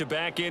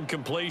back-to-back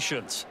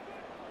incompletions.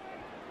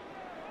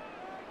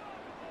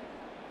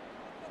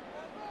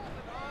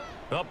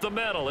 Up the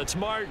middle, it's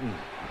Martin.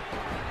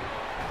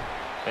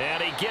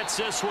 And he gets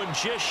this one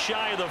just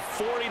shy of the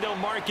 40. They'll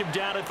mark him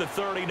down at the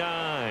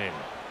 39.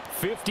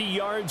 50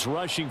 yards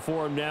rushing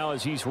for him now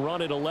as he's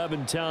run it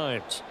 11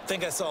 times. I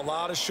think I saw a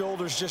lot of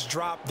shoulders just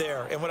drop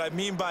there. And what I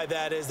mean by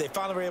that is they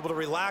finally were able to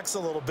relax a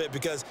little bit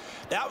because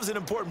that was an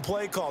important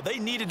play call. They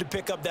needed to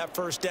pick up that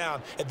 1st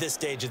down at this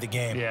stage of the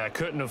game. Yeah,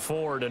 couldn't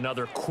afford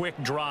another quick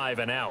drive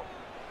and out.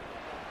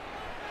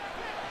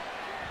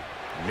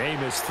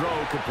 Namath's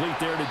throw complete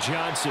there to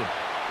Johnson.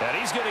 And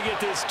he's going to get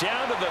this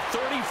down to the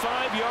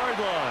 35-yard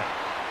line.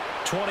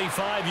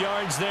 25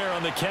 yards there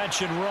on the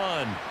catch and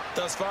run.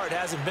 Thus far, it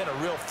hasn't been a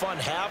real fun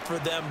half for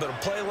them, but a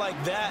play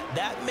like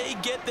that may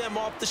get them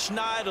off the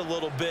schneid a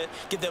little bit,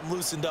 get them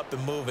loosened up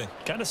and moving.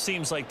 Kind of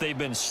seems like they've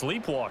been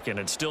sleepwalking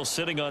and still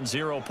sitting on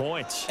 0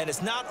 points. And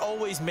it's not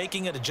always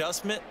making an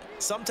adjustment.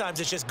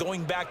 Sometimes it's just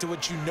going back to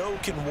what you know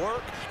can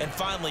work and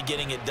finally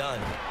getting it done.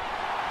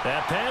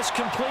 That pass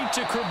complete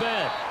to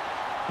Corbett.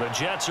 The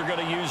Jets are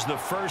going to use the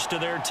first of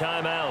their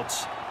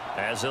timeouts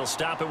as they'll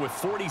stop it with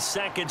 40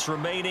 seconds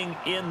remaining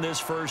in this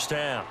first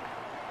half.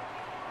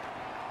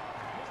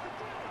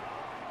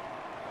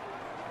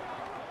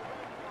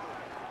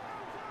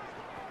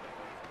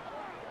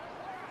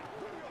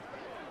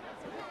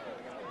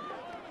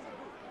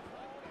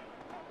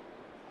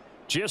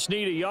 Just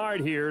need a yard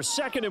here.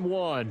 2nd and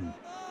 1.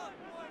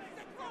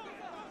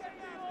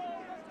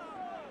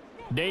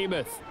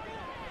 Namath.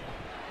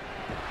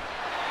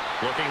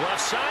 Looking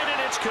left side,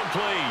 and it's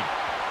complete.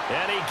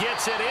 And he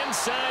gets it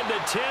inside the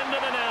 10 to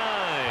the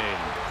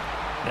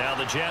 9. Now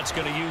the Jets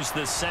going to use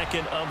the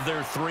second of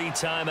their 3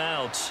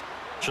 timeouts.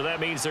 So that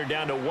means they're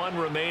down to 1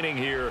 remaining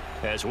here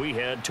as we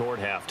head toward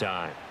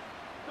halftime.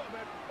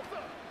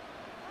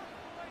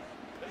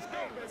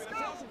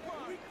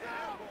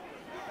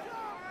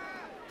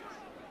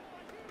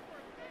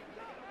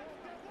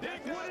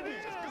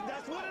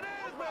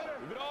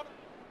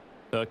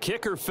 A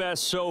kicker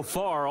fest so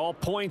far, all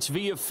points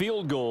via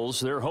field goals.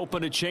 They're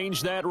hoping to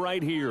change that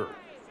right here.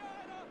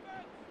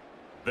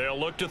 They'll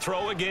look to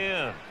throw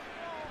again.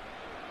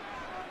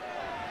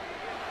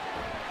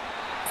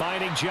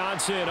 Finding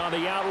Johnson on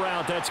the out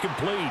route. That's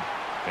complete.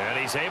 And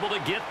he's able to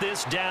get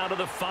this down to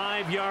the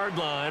 5-yard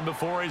line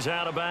before he's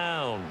out of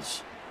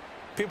bounds.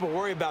 People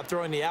worry about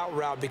throwing the out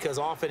route because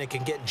often it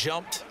can get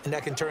jumped, and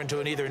that can turn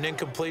into either an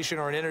incompletion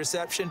or an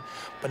interception.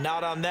 But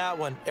not on that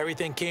one.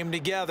 Everything came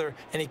together,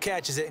 and he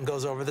catches it and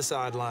goes over the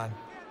sideline.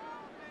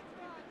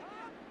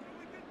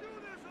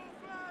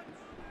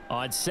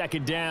 On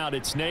 2nd down,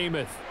 it's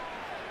Namath.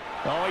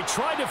 Oh, he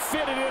tried to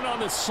fit it in on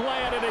the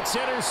slant, and it's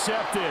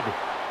intercepted.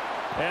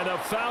 And the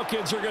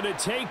Falcons are going to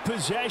take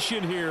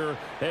possession here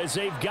as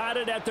they've got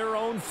it at their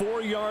own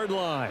 4-yard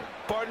line.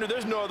 Partner,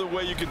 there's no other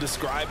way you could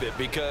describe it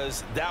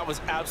because that was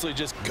absolutely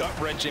just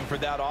gut-wrenching for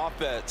that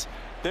offense.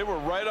 They were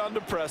right on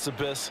the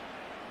precipice.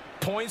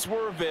 Points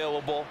were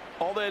available.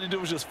 All they had to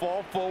do was just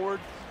fall forward,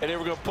 and they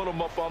were going to put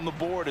them up on the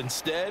board.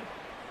 Instead,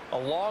 a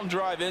long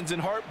drive ends in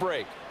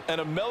heartbreak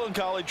and a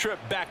melancholy trip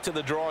back to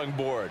the drawing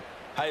board.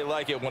 How you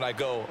like it when I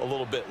go a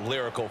little bit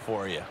lyrical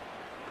for you?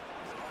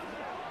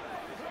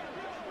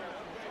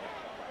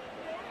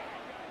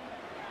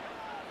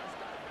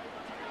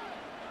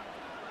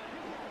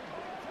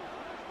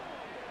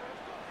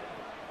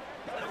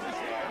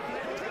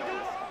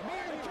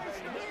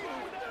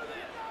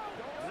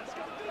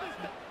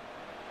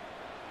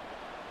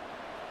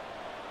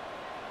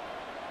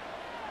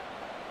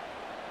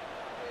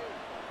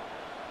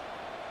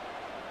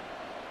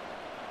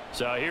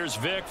 So here's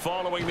Vikk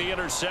following the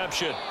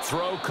interception.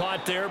 Throw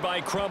caught there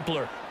by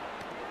Crumpler.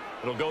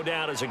 It'll go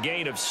down as a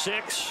gain of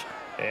 6,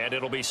 and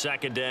it'll be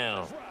 2nd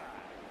down.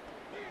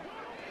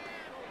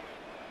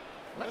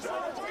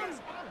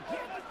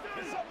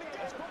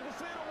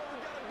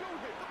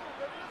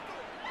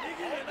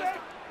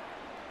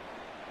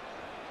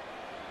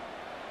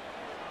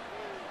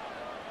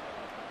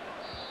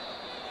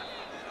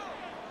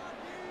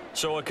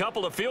 So a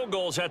couple of field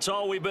goals, that's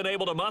all we've been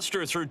able to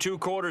muster through 2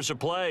 quarters of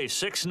play.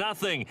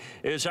 6-0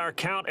 is our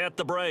count at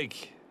the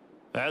break.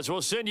 As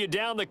we'll send you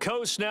down the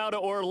coast now to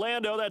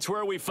Orlando, that's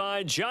where we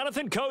find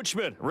Jonathan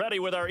Coachman, ready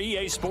with our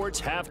EA Sports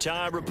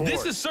halftime report.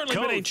 This has certainly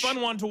been a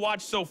fun one to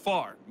watch so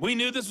far. We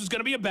knew this was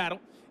going to be a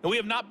battle, and we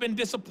have not been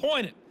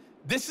disappointed.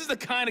 This is the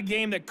kind of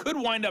game that could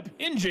wind up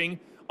hinging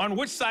on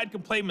which side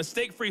can play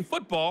mistake-free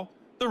football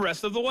the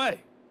rest of the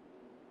way.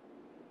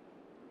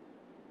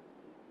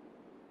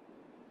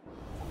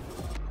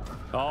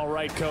 All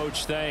right,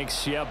 Coach,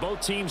 thanks. Yeah,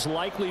 both teams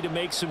likely to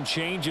make some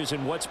changes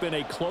in what's been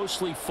a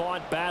closely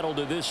fought battle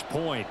to this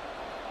point.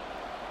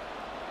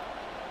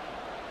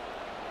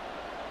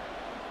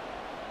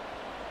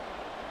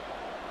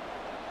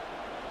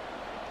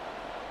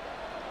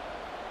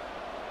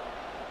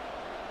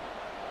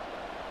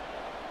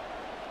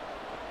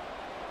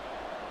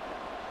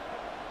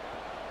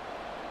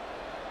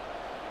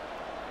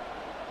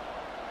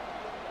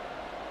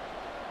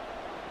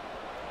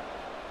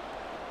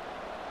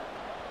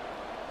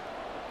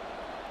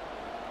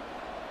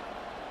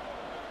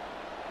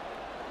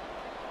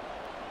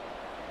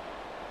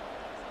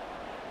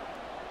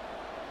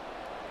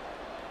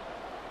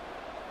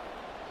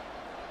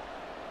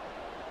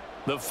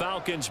 The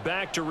Falcons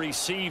back to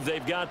receive.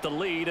 They've got the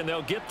lead, and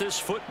they'll get this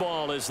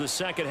football as the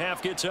second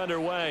half gets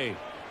underway.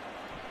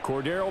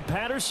 Cordero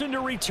Patterson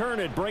to return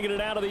it, bringing it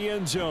out of the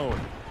end zone.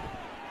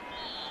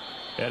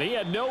 And he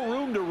had no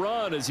room to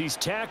run as he's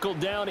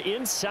tackled down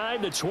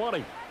inside the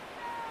 20.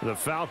 The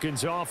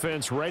Falcons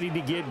offense ready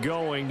to get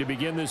going to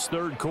begin this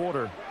 3rd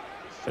quarter.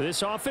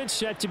 This offense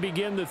set to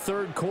begin the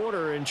 3rd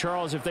quarter, and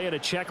Charles, if they had a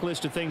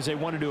checklist of things they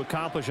wanted to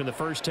accomplish in the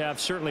first half,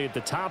 certainly at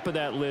the top of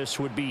that list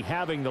would be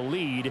having the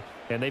lead,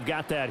 and they've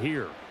got that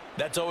here.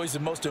 That's always the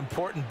most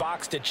important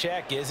box to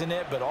check, isn't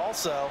it? But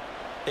also,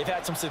 they've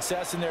had some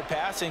success in their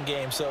passing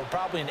game, so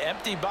probably an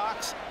empty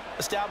box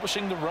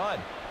establishing the run.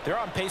 They're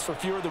on pace for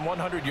fewer than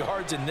 100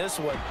 yards in this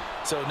one,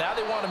 so now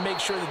they want to make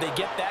sure that they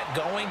get that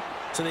going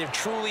so they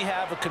truly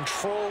have a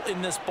control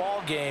in this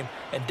ball game,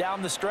 and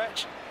down the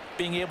stretch,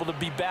 being able to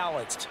be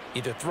balanced,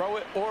 either throw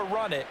it or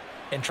run it,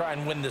 and try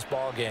and win this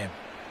ball game.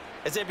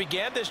 As they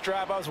began this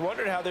drive, I was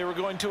wondering how they were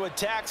going to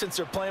attack since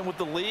they're playing with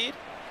the lead.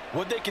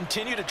 Would they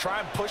continue to try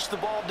and push the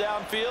ball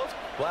downfield?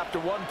 Well, after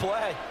one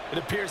play, it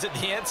appears that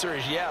the answer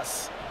is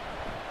yes.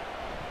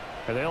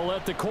 And they'll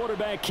let the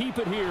quarterback keep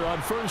it here on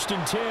 1st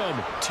and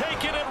 10.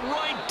 Taking it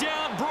right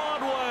down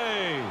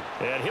Broadway.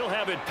 And he'll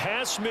have it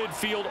past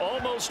midfield,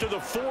 almost to the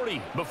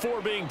 40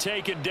 before being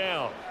taken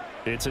down.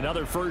 It's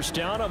another first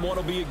down on what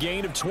will be a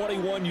gain of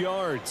 21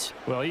 yards.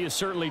 Well, he is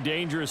certainly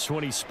dangerous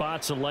when he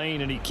spots a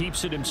lane, and he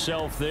keeps it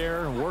himself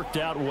there. Worked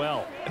out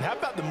well. And how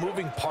about the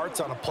moving parts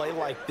on a play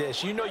like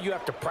this? You know you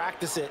have to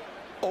practice it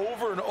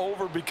over and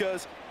over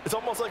because it's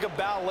almost like a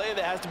ballet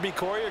that has to be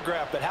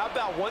choreographed. But how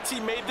about once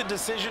he made the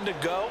decision to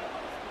go,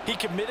 he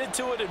committed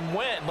to it and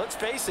went. Let's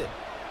face it,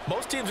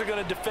 most teams are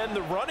going to defend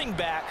the running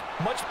back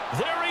much.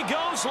 There he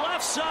goes,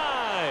 left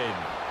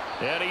side.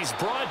 And he's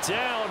brought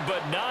down,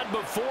 but not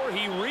before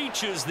he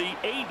reaches the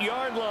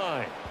 8-yard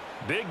line.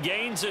 Big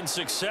gains in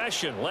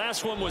succession.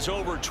 Last one was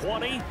over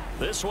 20.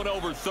 This one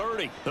over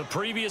 30. The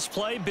previous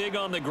play, big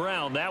on the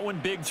ground. That one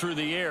big through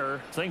the air.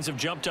 Things have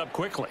jumped up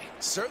quickly.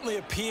 Certainly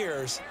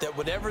appears that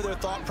whatever their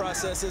thought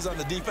process is on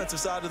the defensive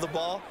side of the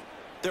ball,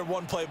 they're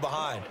one play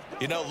behind.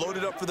 You know,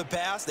 loaded up for the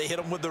pass, they hit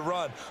them with the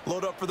run.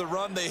 Load up for the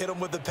run, they hit them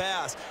with the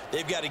pass.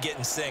 They've got to get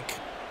in sync.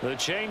 The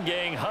chain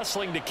gang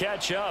hustling to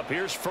catch up.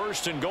 Here's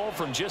first and goal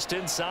from just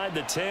inside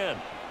the 10.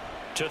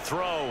 To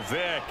throw,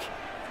 Vikk.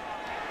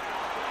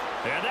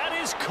 And that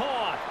is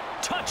caught.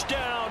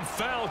 Touchdown,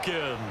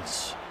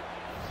 Falcons.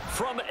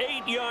 From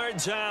 8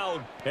 yards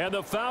out. And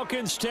the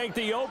Falcons take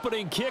the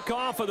opening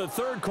kickoff of the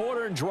third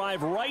quarter and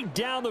drive right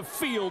down the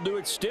field to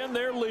extend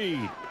their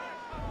lead.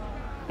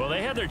 Well,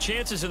 they had their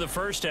chances in the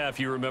first half,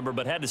 you remember,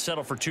 but had to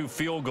settle for 2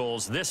 field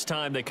goals. This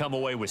time they come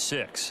away with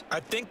 6. I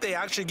think they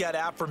actually got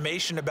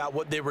affirmation about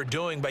what they were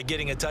doing by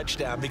getting a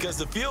touchdown, because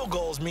the field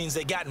goals means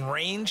they got in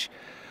range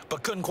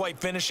but couldn't quite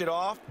finish it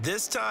off.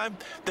 This time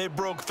they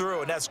broke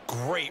through, and that's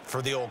great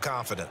for the old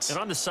confidence. And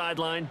on the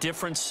sideline,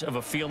 difference of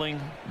a feeling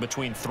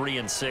between 3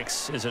 and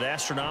 6, is it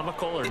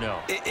astronomical or no?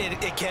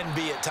 It can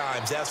be at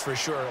times, that's for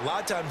sure. A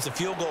lot of times the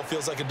field goal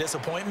feels like a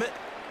disappointment.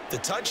 The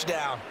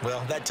touchdown,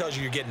 well, that tells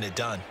you you're getting it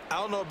done. I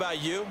don't know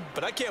about you,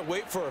 but I can't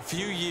wait for a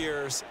few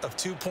years of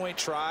 2-point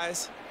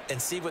tries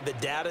and see what the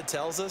data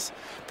tells us,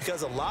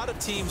 because a lot of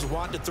teams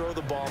want to throw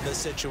the ball in this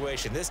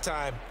situation. This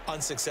time,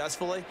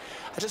 unsuccessfully.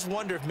 I just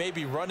wonder if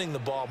maybe running the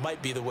ball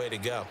might be the way to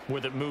go.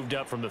 With it moved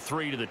up from the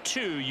 3 to the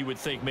 2, you would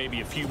think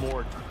maybe a few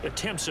more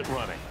attempts at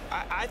running.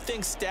 I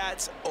think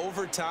stats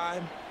over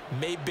time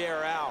may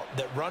bear out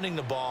that running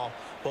the ball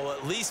will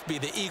at least be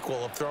the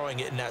equal of throwing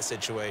it in that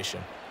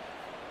situation.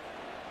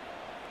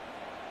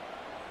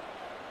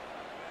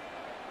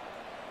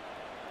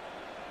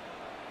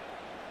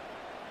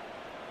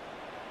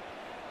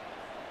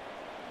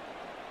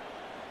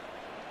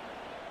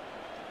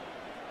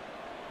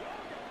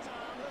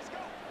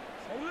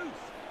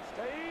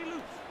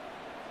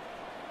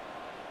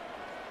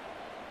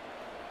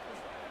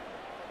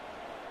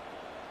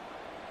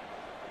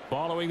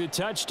 Following the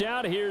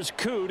touchdown, here's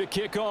Koo to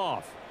kick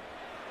off.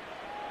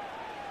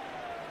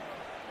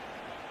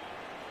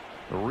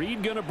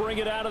 Reed going to bring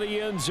it out of the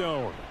end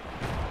zone.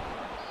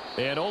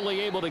 And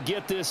only able to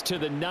get this to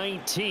the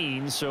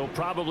 19, so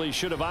probably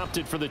should have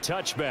opted for the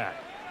touchback.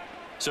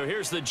 So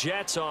here's the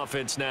Jets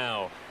offense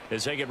now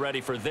as they get ready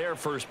for their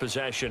first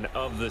possession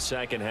of the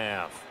second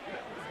half.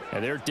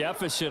 And their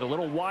deficit a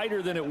little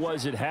wider than it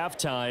was at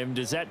halftime.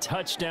 Does that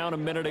touchdown a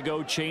minute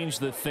ago change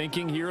the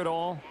thinking here at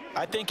all?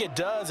 I think it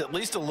does, at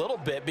least a little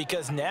bit,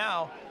 because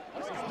now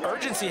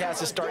urgency has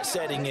to start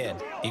setting in.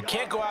 You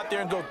can't go out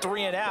there and go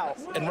 3 and out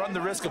and run the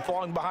risk of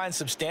falling behind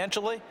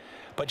substantially,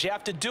 but you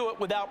have to do it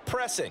without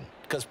pressing,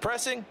 because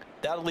pressing,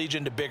 that'll lead you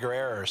into bigger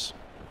errors.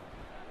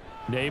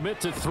 Name it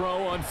to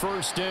throw on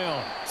first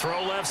down.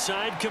 Throw left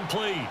side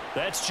complete.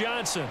 That's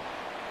Johnson.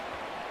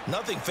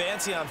 Nothing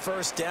fancy on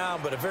first down,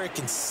 but a very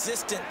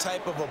consistent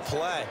type of a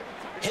play.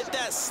 Hit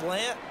that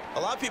slant. A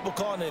lot of people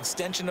call it an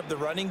extension of the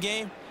running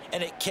game,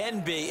 and it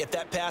can be if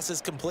that pass is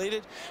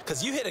completed,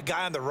 because you hit a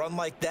guy on the run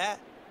like that,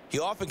 he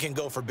often can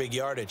go for big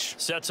yardage.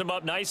 Sets him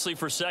up nicely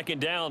for second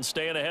down,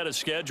 staying ahead of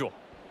schedule.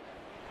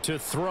 To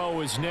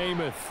throw is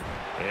Namath.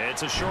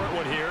 It's a short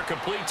one here,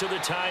 complete to the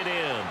tight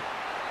end.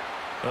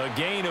 A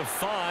gain of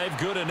 5,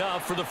 good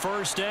enough for the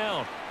first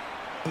down.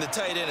 And the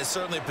tight end is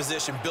certainly a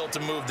position built to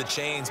move the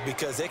chains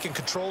because they can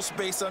control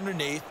space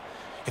underneath.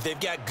 If they've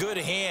got good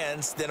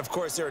hands, then, of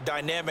course, they're a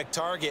dynamic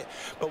target.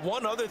 But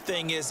one other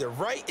thing is they're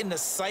right in the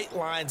sight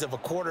lines of a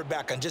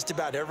quarterback on just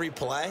about every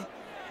play,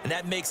 and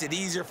that makes it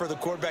easier for the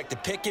quarterback to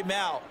pick him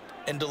out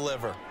and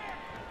deliver.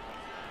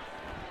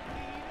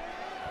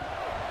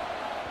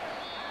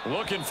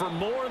 Looking for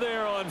more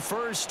there on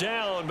first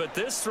down, but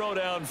this throw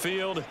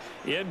downfield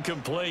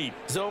incomplete.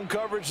 Zone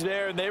coverage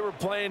there, and they were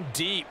playing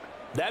deep.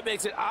 That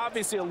makes it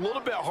obviously a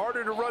little bit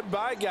harder to run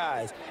by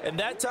guys. And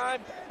that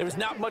time, there was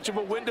not much of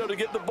a window to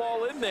get the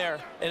ball in there,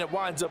 and it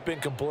winds up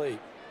incomplete.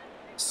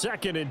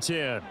 2nd and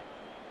 10.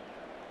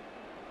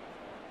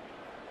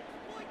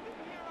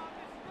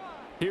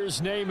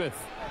 Here's Namath.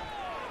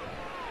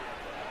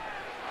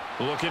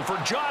 Looking for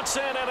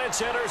Johnson, and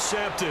it's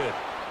intercepted.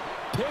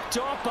 Picked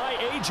off by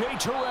A.J.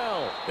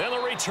 Terrell. And the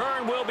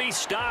return will be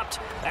stopped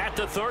at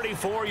the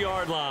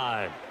 34-yard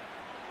line.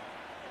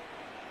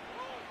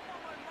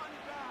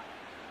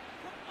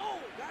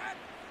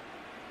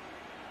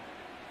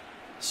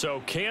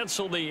 So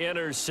cancel the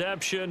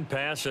interception,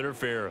 pass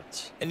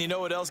interference. And you know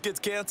what else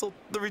gets canceled?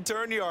 The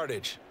return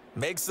yardage.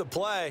 Makes the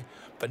play,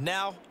 but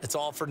now it's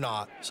all for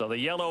naught. So the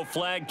yellow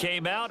flag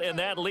came out, and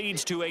that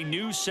leads to a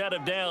new set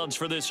of downs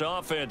for this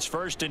offense.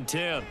 1st and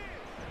 10.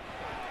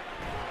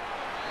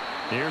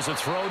 Here's a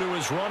throw to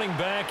his running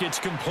back. It's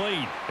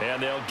complete.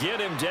 And they'll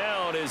get him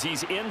down as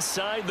he's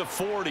inside the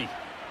 40.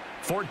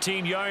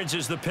 14 yards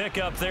is the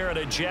pickup there at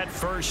a Jet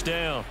 1st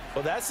down.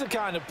 Well, that's the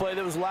kind of play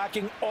that was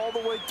lacking all the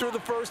way through the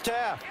first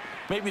half.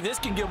 Maybe this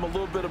can give them a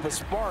little bit of a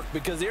spark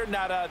because they're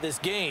not out of this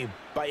game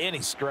by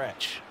any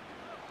stretch.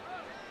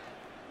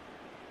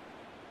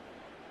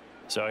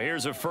 So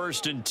here's a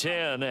 1st and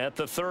 10 at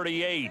the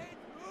 38.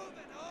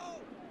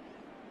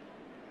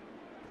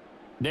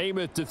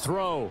 Namath to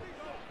throw.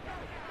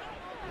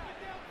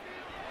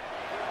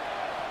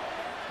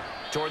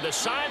 Toward the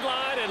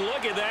sideline, and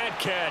look at that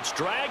catch.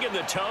 Dragging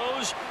the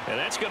toes, and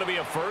that's going to be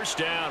a 1st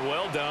down.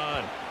 Well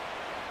done.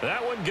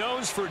 That one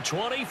goes for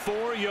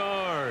 24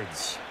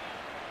 yards.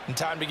 And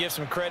time to give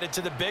some credit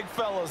to the big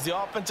fellows, the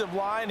offensive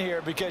line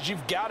here, because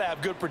you've got to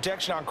have good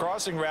protection on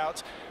crossing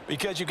routes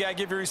because you've got to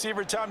give your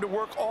receiver time to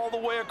work all the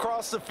way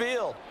across the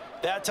field.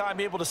 That time,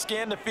 be able to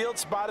scan the field,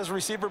 spot his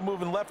receiver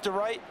moving left to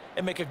right,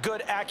 and make a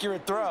good,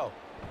 accurate throw.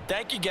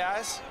 Thank you,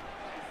 guys.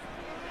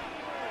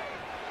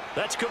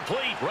 That's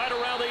complete right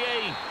around the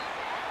 8.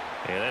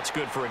 And that's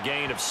good for a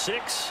gain of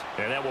 6,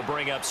 and that will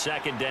bring up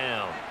 2nd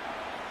down.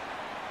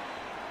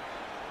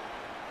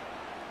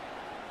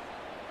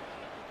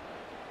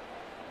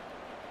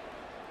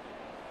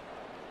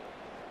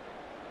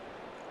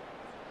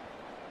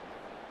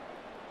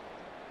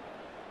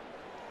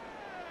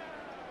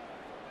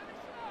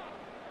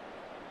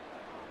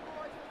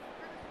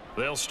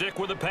 They'll stick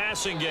with the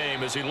passing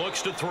game as he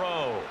looks to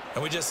throw.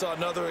 And we just saw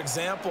another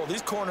example.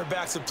 These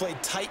cornerbacks have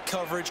played tight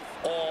coverage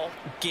all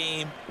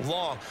game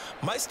long.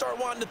 Might start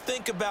wanting to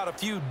think about a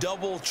few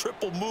double,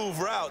 triple move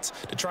routes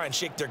to try and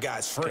shake their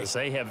guys free. Because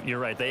you're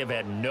right, they have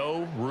had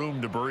no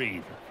room to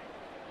breathe.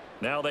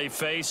 Now they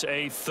face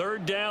a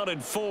 3rd down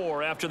and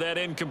 4 after that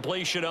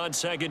incompletion on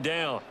 2nd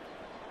down.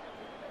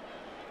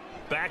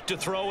 Back to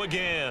throw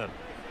again.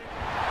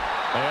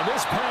 And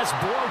this pass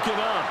broken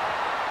up.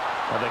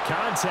 The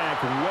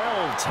contact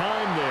well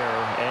timed there,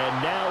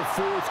 and now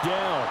 4th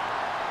down.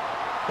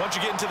 Once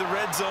you get into the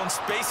red zone,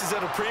 space is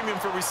at a premium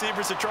for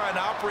receivers to try and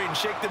operate and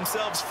shake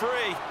themselves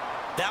free.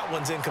 That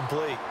one's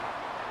incomplete.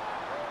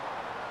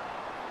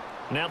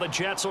 Now the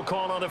Jets will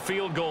call on the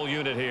field goal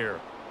unit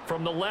here.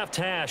 From the left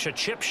hash, a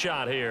chip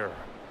shot here.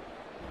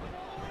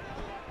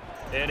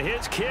 And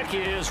his kick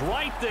is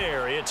right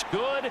there. It's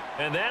good,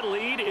 and that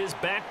lead is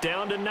back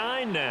down to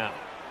 9 now.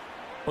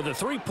 Well, the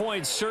 3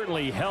 points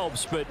certainly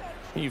helps, but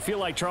you feel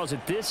like, Charles,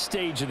 at this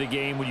stage of the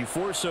game, when you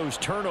force those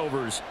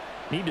turnovers,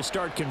 need to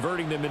start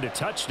converting them into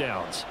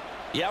touchdowns.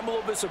 Yeah, I'm a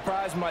little bit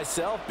surprised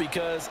myself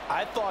because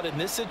I thought in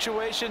this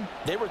situation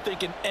they were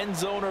thinking end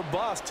zone or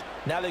bust.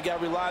 Now they got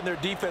to rely on their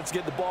defense to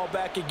get the ball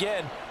back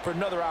again for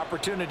another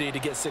opportunity to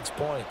get 6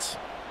 points.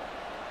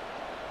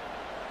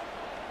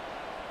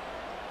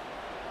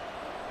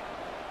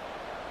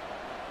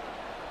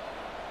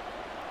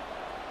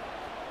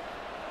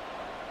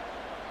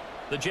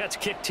 The Jets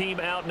kick team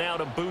out now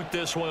to boot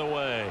this one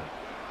away.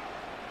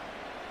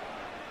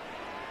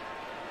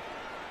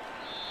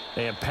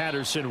 And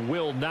Patterson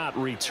will not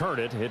return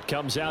it. It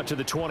comes out to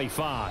the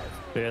 25.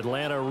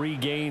 Atlanta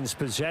regains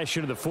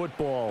possession of the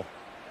football.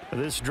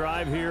 This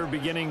drive here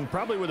beginning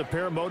probably with a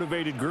pair of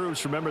motivated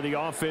groups. Remember, the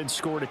offense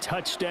scored a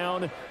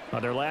touchdown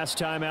on their last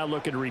time out.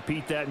 Looking to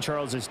repeat that in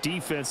Charles's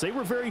defense. They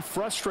were very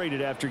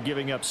frustrated after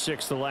giving up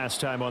 6 the last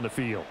time on the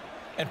field.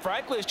 And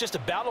frankly, it's just a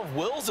battle of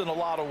wills in a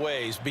lot of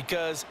ways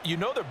because you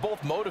know they're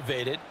both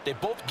motivated. They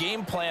both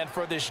game planned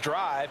for this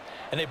drive,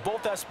 and they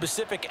both have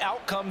specific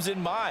outcomes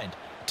in mind.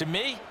 To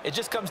me, it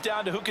just comes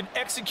down to who can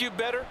execute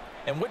better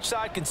and which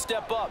side can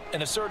step up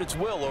and assert its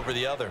will over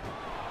the other.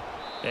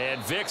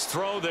 And Vick's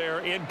throw there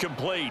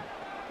incomplete.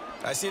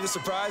 I see the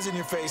surprise in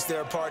your face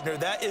there, partner.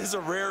 That is a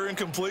rare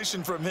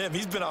incompletion from him.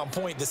 He's been on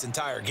point this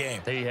entire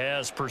game. He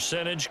has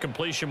percentage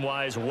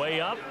completion-wise way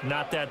up,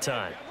 not that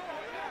time.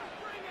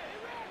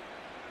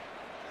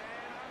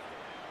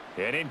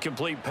 An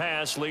incomplete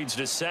pass leads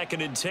to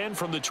 2nd and 10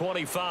 from the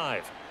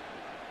 25.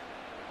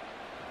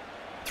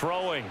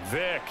 Throwing,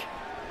 Vick.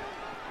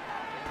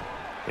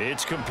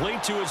 It's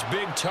complete to his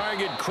big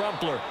target,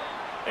 Crumpler.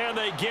 And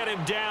they get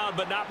him down,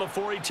 but not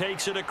before he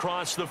takes it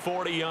across the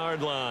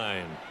 40-yard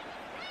line.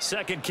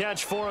 Second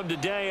catch for him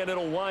today, and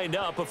it'll wind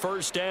up a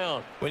 1st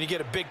down. When you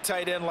get a big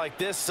tight end like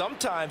this,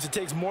 sometimes it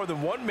takes more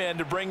than one man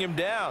to bring him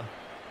down.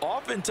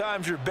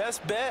 Oftentimes, your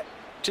best bet,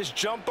 just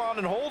jump on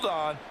and hold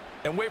on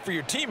and wait for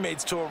your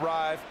teammates to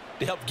arrive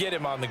to help get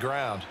him on the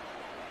ground.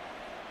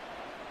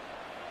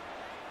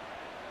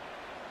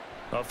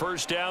 A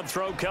 1st down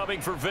throw coming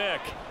for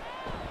Vick.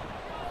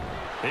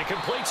 He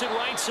completes it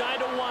right side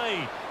to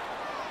White.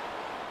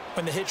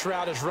 When the hitch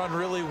route is run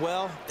really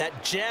well,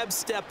 that jab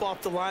step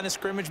off the line of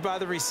scrimmage by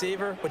the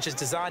receiver, which is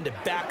designed to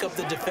back up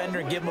the defender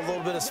and give him a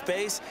little bit of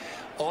space,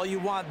 all you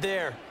want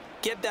there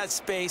get that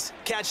space,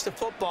 catch the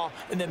football,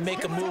 and then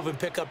make a move and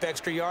pick up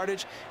extra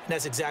yardage. And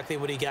that's exactly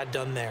what he got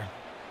done there.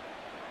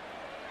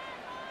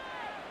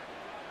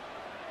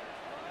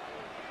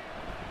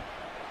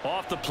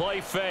 Off the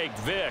play fake,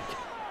 Vick.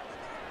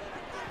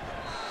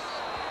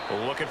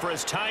 Looking for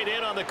his tight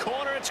end on the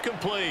corner. It's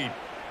complete.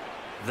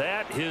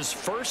 That his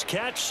first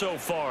catch so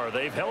far.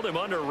 They've held him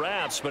under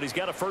wraps, but he's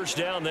got a first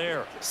down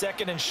there.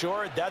 Second and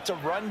short, that's a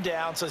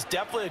rundown, so it's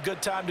definitely a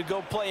good time to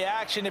go play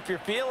action if you're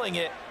feeling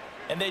it.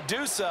 And they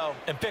do so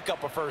and pick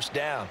up a first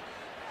down.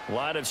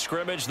 Line of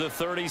scrimmage, the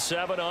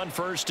 37 on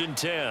 1st and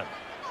 10.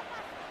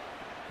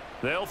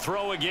 They'll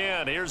throw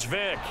again. Here's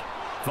Vick.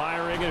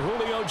 Firing, and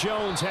Julio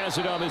Jones has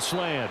it on his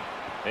slant.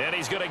 And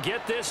he's going to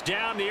get this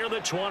down near the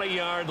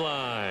 20-yard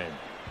line.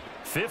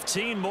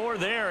 15 more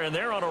there, and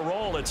they're on a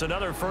roll. It's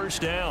another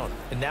first down.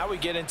 And now we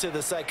get into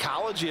the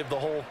psychology of the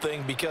whole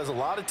thing, because a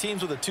lot of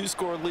teams with a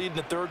 2-score lead in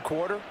the third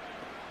quarter,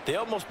 they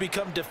almost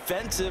become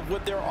defensive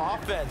with their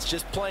offense,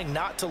 just playing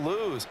not to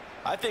lose.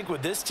 I think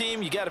with this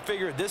team, you got to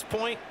figure at this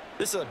point,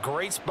 this is a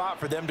great spot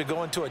for them to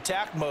go into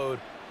attack mode,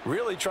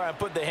 really try and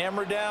put the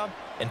hammer down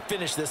and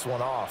finish this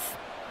one off.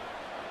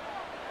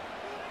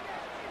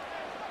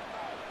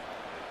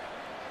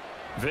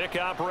 Vick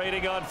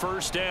operating on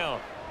first down.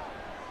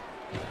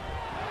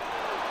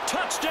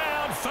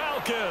 Touchdown,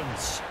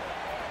 Falcons!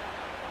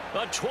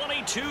 A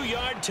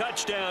 22-yard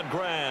touchdown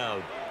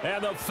grab.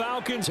 And the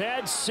Falcons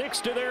add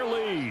 6 to their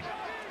lead.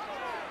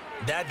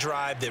 That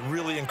drive that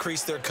really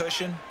increased their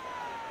cushion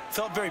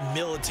felt very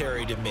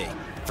military to me.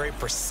 Very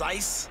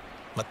precise,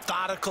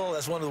 methodical.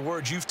 That's one of the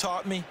words you've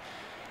taught me.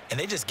 And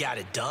they just got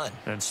it done.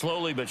 And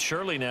slowly but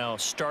surely now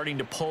starting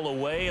to pull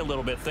away a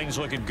little bit. Things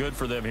looking good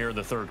for them here in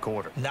the third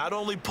quarter. Not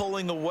only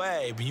pulling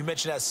away, but you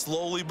mentioned that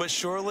slowly but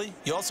surely.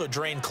 You also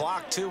drain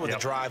clock, too, with a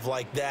drive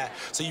like that.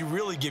 So you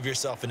really give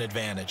yourself an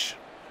advantage.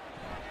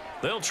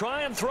 They'll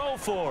try and throw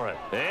for it.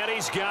 And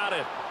he's got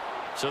it.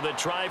 So the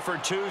try for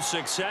 2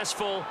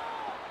 successful.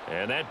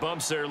 And that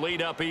bumps their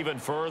lead up even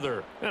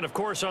further. And, of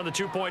course, on the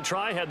 2-point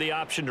try, had the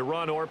option to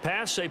run or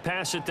pass. They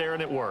pass it there,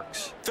 and it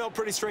works. Felt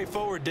pretty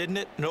straightforward, didn't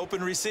it? An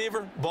open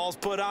receiver, ball's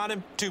put on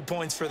him, 2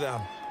 points for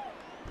them.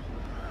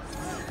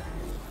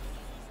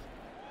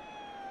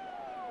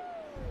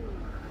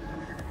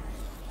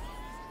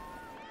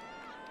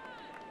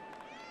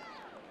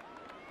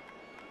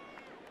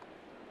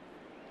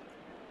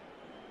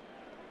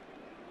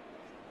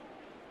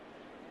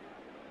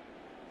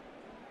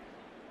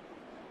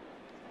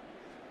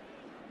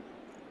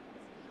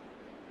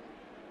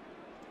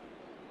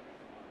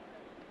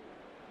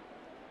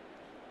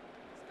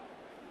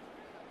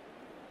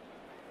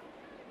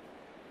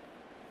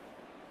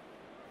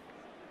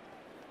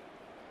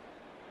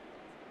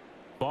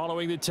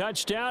 Following the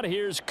touchdown,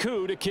 here's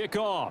Koo to kick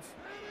off.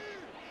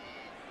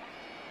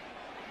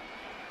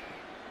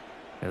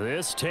 And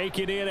this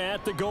taken in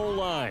at the goal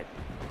line.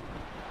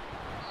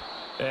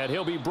 And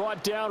he'll be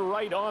brought down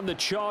right on the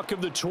chalk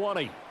of the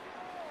 20.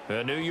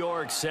 And New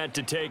York set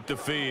to take the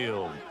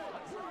field.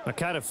 I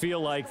kind of feel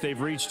like they've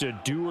reached a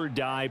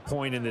do-or-die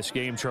point in this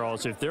game,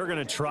 Charles. If they're going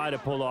to try to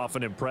pull off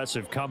an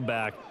impressive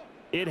comeback,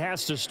 it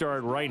has to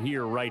start right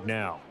here, right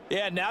now.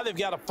 Yeah, now they've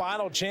got a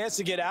final chance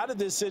to get out of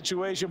this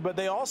situation, but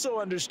they also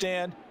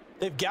understand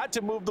they've got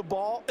to move the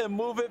ball and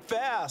move it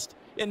fast.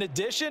 In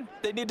addition,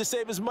 they need to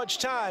save as much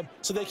time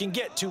so they can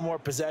get 2 more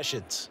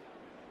possessions.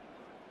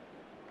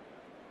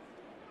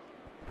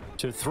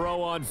 To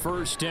throw on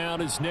first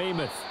down is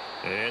Namath.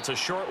 It's a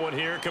short one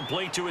here,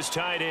 complete to his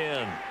tight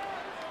end.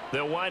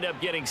 They'll wind up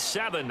getting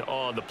 7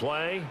 on the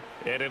play,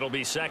 and it'll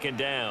be second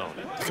down.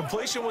 The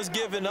completion was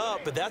given up,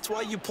 but that's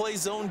why you play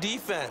zone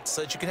defense,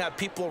 so that you can have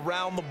people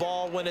around the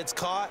ball when it's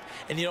caught,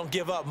 and you don't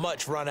give up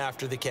much run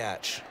after the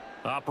catch.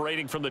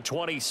 Operating from the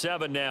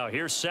 27 now.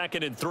 Here's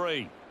 2nd and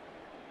 3.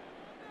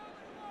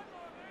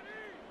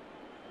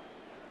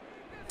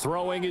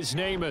 Throwing is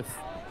Namath.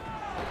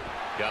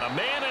 Got a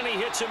man, and he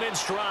hits him in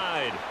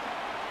stride.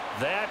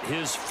 That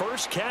his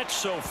first catch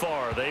so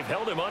far. They've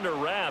held him under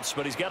wraps,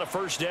 but he's got a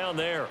first down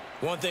there.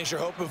 One thing you're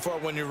hoping for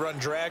when you run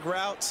drag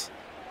routes,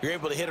 you're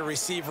able to hit a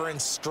receiver in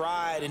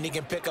stride, and he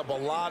can pick up a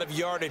lot of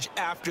yardage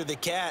after the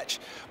catch.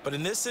 But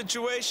in this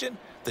situation,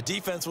 the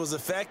defense was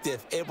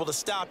effective, able to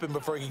stop him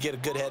before he could get a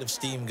good head of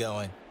steam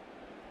going.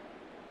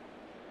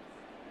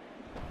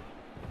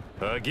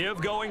 A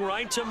give going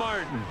right to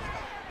Martin.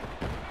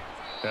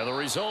 And the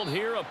result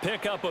here, a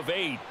pickup of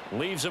 8.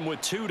 Leaves him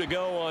with 2 to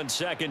go on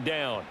second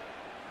down.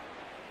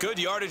 Good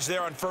yardage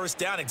there on first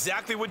down.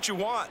 Exactly what you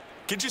want.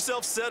 Get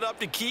yourself set up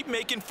to keep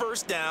making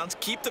first downs,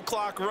 keep the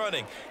clock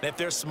running. And if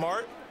they're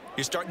smart,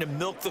 you're starting to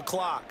milk the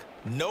clock.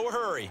 No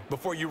hurry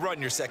before you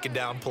run your second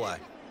down play.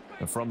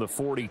 And from the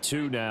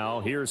 42 now,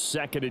 here's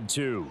 2nd and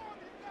 2.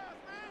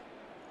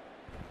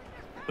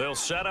 They'll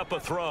set up a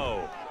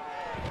throw.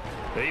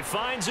 He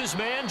finds his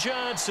man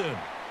Johnson.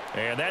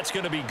 And that's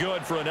going to be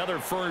good for another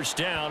first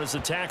down as the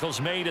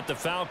tackle's made at the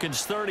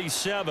Falcons'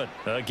 37.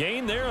 A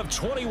gain there of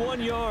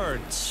 21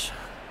 yards.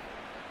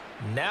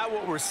 Now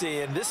what we're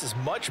seeing, this is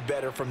much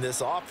better from this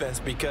offense,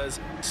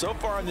 because so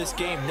far in this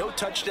game, no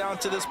touchdown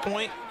to this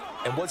point,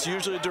 And what's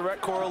usually a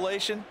direct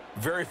correlation?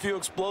 Very few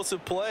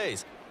explosive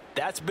plays.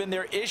 That's been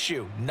their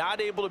issue.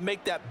 Not able to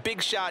make that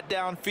big shot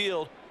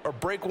downfield or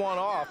break one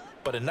off,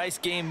 but a nice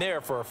game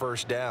there for a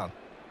first down.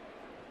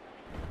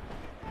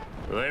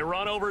 They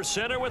run over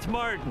center with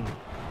Martin.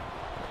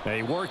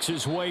 He works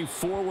his way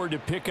forward to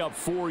pick up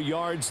 4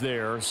 yards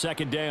there.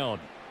 Second down.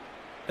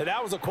 And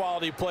that was a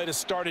quality play to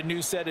start a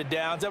new set of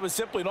downs. That was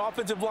simply an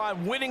offensive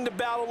line winning the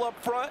battle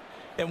up front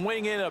and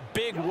winning in a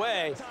big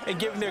way and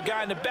giving their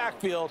guy in the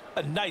backfield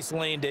a nice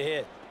lane to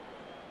hit.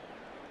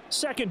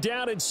 Second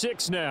down and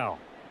 6 now.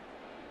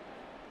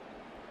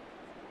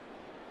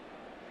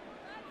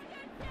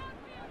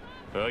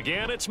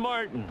 Again, it's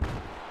Martin.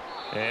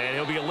 And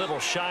he'll be a little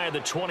shy of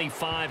the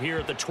 25 here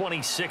at the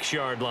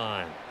 26-yard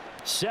line.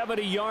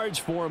 70 yards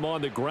for him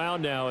on the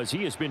ground now as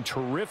he has been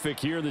terrific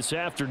here this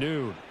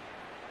afternoon.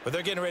 But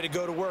they're getting ready to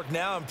go to work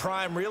now in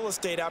prime real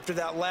estate after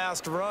that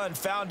last run.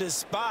 Found his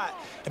spot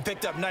and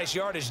picked up nice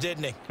yardage,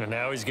 didn't he? And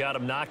now he's got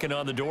him knocking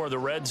on the door of the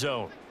red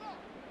zone.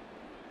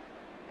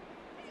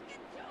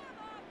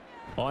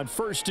 On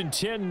 1st and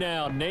 10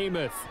 now,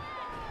 Namath.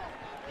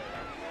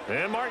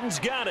 And Martin's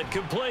got it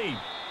complete.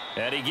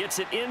 And he gets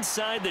it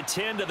inside the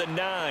 10 to the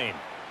 9.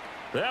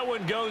 That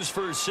one goes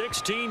for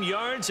 16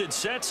 yards. It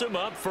sets him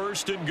up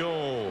 1st and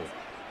goal.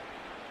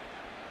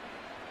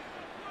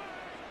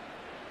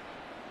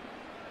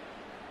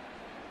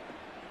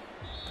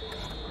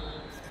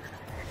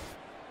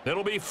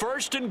 It'll be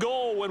 1st and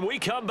goal when we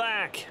come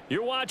back.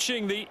 You're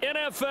watching the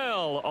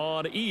NFL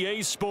on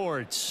EA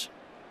Sports.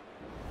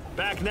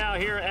 Back now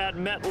here at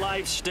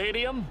MetLife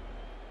Stadium.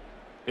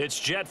 It's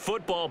Jet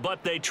football,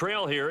 but they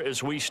trail here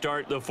as we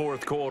start the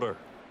 4th quarter.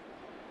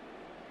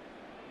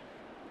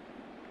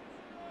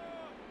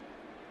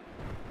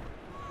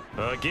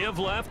 A give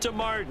left to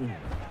Martin.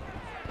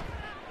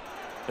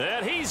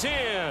 And he's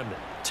in.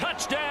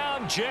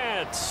 Touchdown,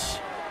 Jets.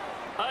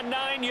 A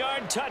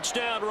 9-yard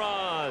touchdown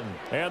run.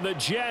 And the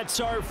Jets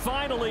are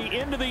finally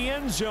into the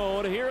end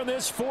zone here in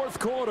this 4th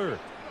quarter.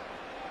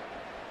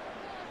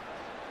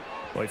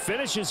 Well, he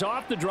finishes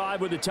off the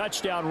drive with a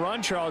touchdown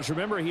run, Charles.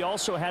 Remember, he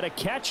also had a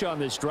catch on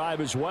this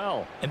drive as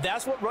well. And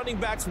that's what running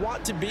backs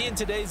want to be in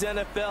today's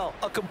NFL,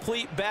 a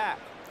complete back.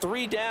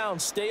 3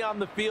 downs, stay on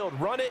the field,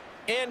 run it,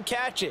 and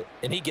catch it.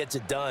 And he gets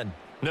it done.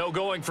 No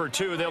going for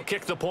 2. They'll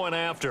kick the point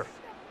after.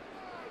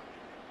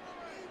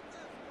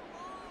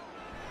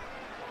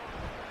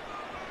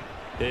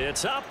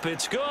 It's up.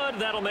 It's good.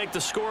 That'll make the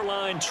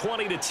scoreline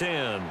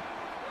 20-10.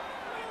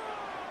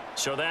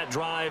 So that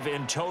drive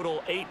in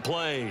total 8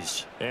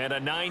 plays and a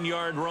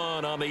 9-yard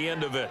run on the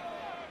end of it.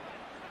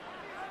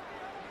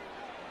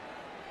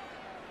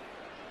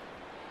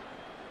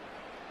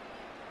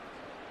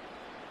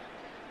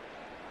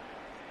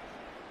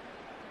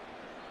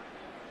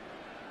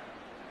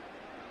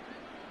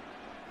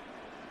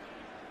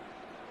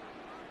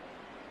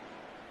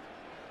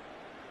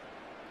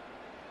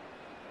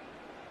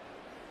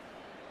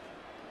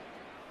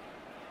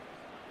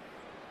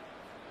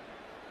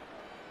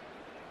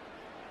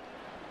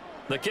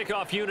 The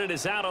kickoff unit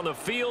is out on the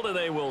field, and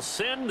they will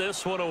send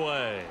this one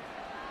away.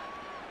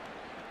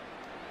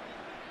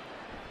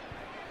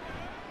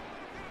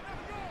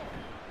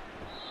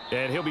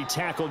 And he'll be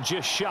tackled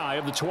just shy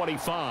of the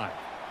 25.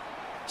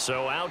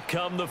 So out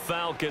come the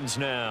Falcons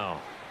now.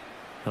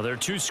 Now, there are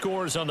 2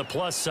 scores on the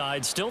plus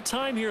side. Still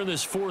time here in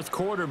this 4th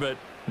quarter, but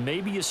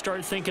maybe you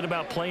start thinking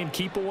about playing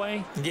keep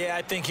away? Yeah,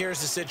 I think here's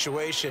the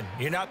situation.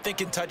 You're not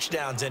thinking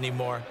touchdowns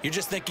anymore. You're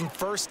just thinking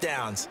first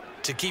downs.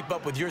 To keep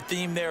up with your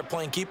theme there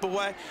playing keep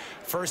away,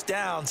 first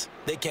downs,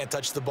 they can't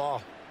touch the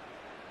ball.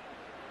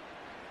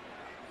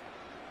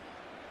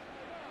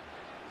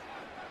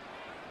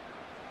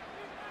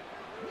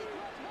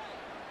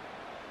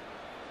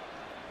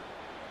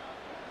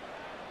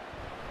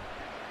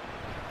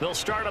 They'll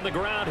start on the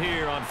ground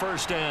here on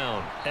 1st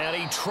down. And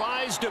he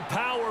tries to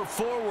power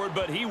forward,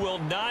 but he will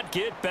not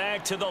get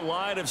back to the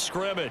line of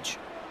scrimmage.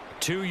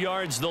 2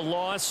 yards the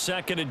loss,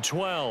 2nd and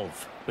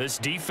 12. This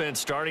defense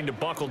starting to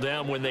buckle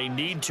down when they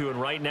need to,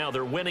 and right now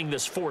they're winning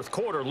this 4th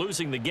quarter,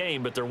 losing the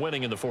game, but they're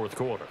winning in the 4th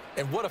quarter.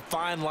 And what a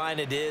fine line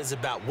it is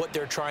about what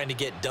they're trying to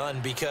get done,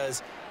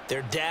 because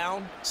they're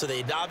down, so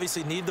they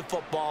obviously need the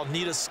football,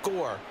 need a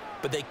score,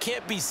 but they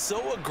can't be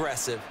so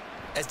aggressive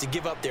as to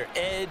give up their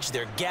edge,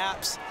 their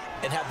gaps,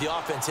 and have the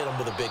offense hit them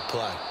with a big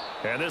play.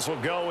 And this will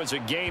go as a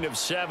gain of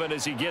 7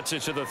 as he gets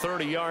it to the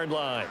 30-yard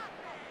line.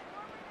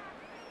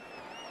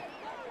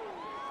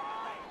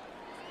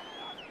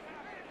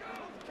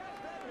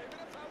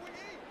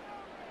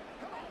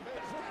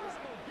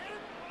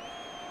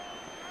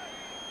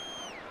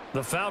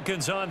 The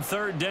Falcons on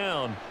 3rd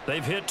down.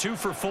 They've hit 2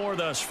 for 4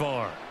 thus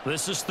far.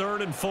 This is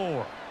 3rd and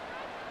 4.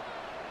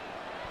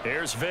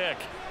 Here's Vikk.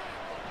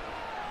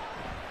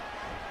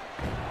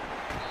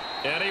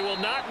 And he will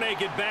not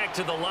make it back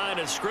to the line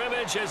of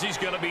scrimmage as he's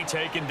going to be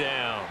taken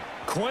down.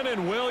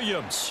 Quinnen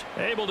Williams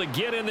able to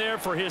get in there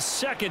for his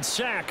 2nd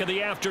sack of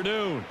the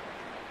afternoon.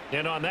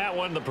 And on that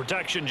one, the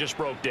protection just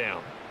broke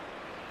down.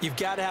 You've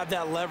got to have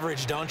that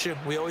leverage, don't you?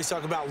 We always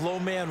talk about low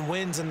man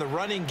wins in the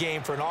running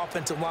game for an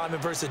offensive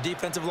lineman versus a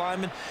defensive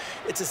lineman.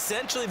 It's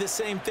essentially the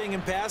same thing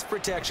in pass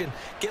protection.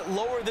 Get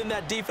lower than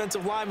that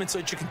defensive lineman so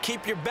that you can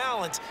keep your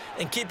balance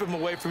and keep him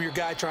away from your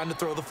guy trying to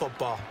throw the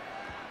football.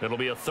 It'll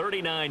be a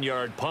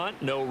 39-yard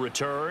punt, no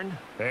return.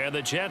 And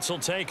the Jets will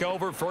take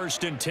over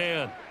 1st and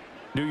 10.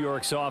 New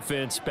York's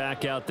offense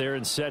back out there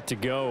and set to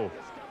go.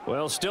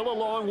 Well, still a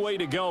long way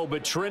to go,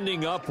 but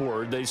trending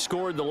upward. They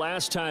scored the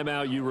last time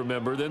out, you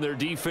remember. Then their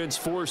defense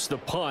forced the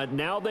punt.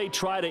 Now they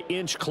try to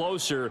inch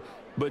closer,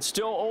 but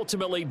still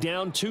ultimately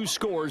down 2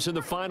 scores in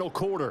the final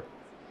quarter.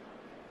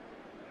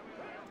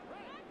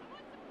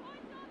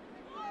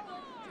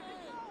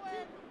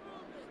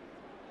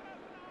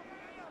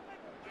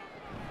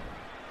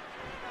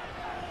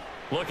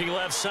 Looking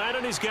left side,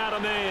 and he's got a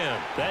man.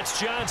 That's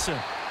Johnson.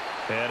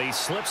 And he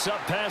slips up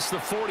past the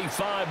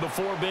 45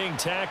 before being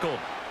tackled.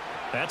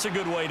 That's a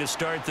good way to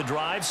start the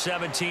drive.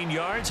 17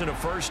 yards and a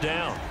 1st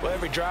down. Well,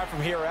 every drive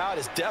from here out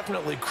is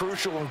definitely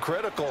crucial and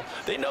critical.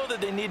 They know that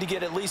they need to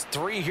get at least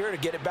 3 here to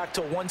get it back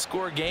to a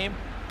 1-score game.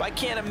 But I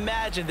can't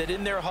imagine that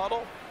in their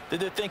huddle that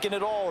they're thinking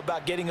at all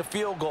about getting a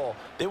field goal.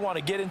 They want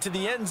to get into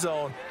the end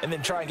zone and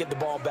then try and get the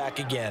ball back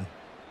again.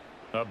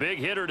 A big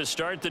hitter to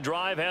start the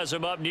drive has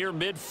him up near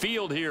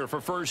midfield here for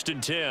 1st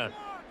and 10.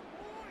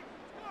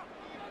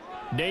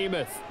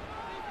 Namath.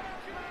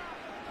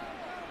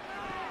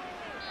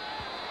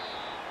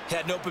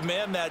 Had an open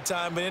man that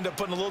time, but ended up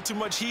putting a little too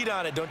much heat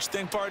on it, don't you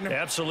think, partner?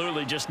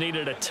 Absolutely. Just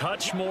needed a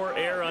touch more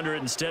air under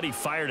it. Instead, he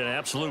fired an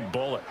absolute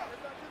bullet.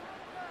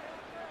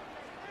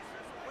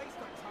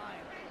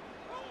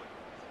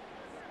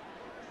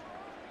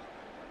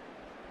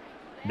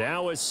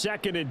 Now a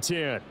 2nd and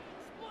 10.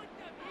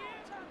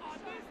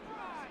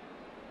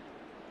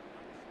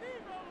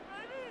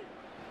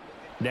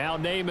 Now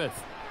Namath.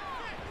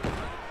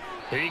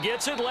 He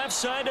gets it left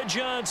side to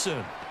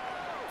Johnson.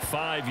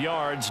 5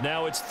 yards.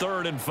 Now it's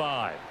 3rd and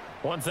 5.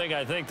 One thing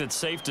I think that's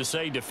safe to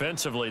say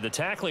defensively, the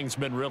tackling's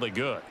been really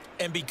good.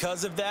 And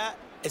because of that,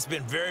 it's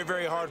been very,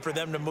 very hard for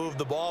them to move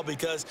the ball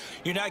because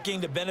you're not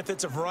getting the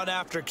benefits of run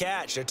after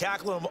catch. They're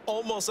tackling them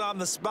almost on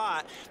the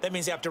spot. That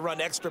means you have to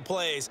run extra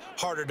plays,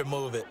 harder to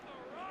move it.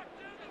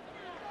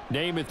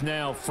 Namath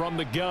now from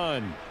the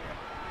gun.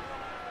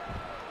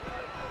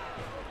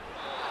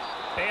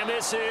 And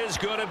this is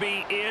going to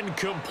be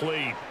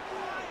incomplete.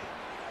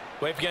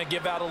 Well, if you're going to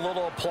give out a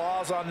little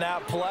applause on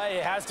that play,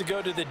 it has to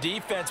go to the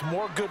defense.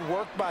 More good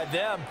work by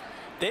them.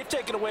 They've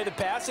taken away the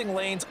passing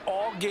lanes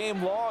all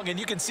game long, and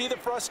you can see the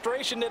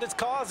frustration that it's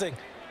causing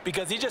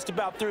because he just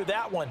about threw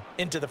that one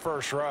into the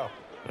 1st row.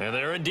 And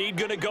they're indeed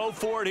going to go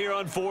for it here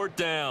on 4th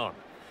down.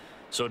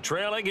 So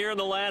trailing here in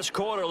the last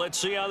quarter, let's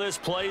see how this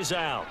plays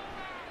out.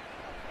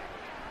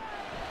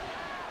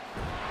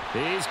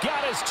 He's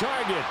got his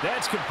target.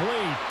 That's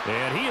complete.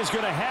 And he is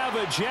going to have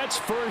a Jets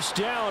 1st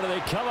down, and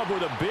they come up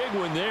with a big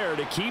one there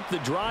to keep the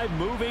drive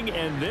moving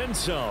and then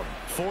some.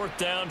 4th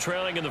down,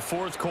 trailing in the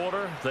 4th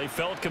quarter. They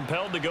felt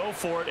compelled to go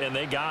for it, and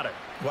they got it.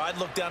 Well, I'd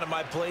look down at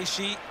my play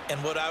sheet,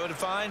 and what I would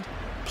find,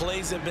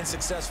 plays have been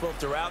successful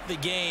throughout the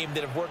game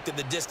that have worked at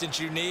the distance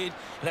you need,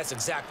 and that's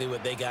exactly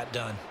what they got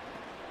done.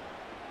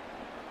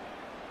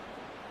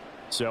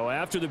 So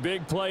after the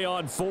big play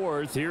on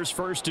 4th, here's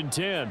 1st and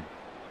 10.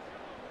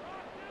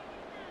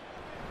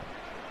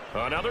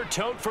 Another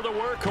tote for the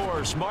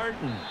workhorse,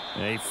 Martin.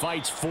 And he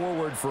fights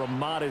forward for a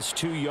modest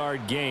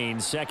 2-yard gain,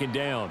 2nd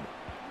down.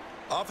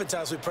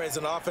 Oftentimes we praise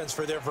an offense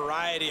for their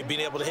variety of being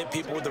able to hit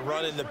people with the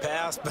run in the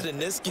pass, but in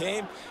this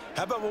game,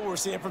 how about what we're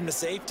seeing from the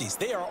safeties?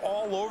 They are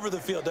all over the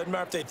field. Doesn't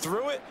matter if they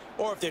threw it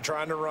or if they're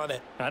trying to run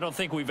it. I don't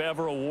think we've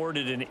ever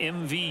awarded an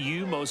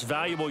MVU, most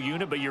valuable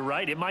unit, but you're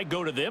right, it might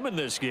go to them in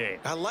this game.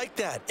 I like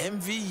that,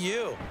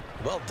 MVU.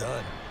 Well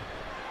done.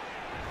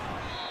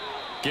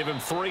 Give him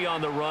 3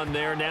 on the run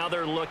there. Now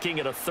they're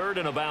looking at a 3rd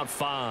and about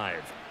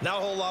 5. Not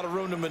a whole lot of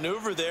room to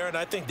maneuver there, and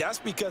I think that's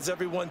because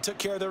everyone took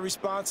care of their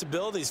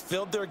responsibilities,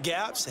 filled their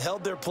gaps,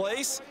 held their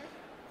place.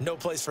 No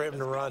place for him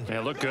to run.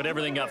 Yeah, looked good.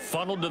 Everything got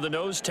funneled to the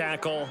nose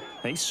tackle.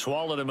 They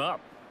swallowed him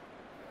up.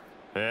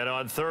 And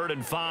on 3rd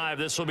and 5,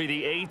 this will be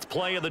the 8th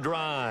play of the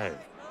drive.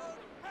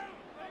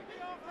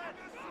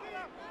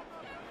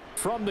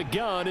 From the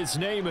gun, it's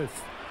Namath.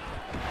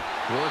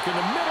 Work in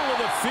the middle of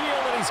the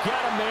field, and he's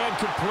got a man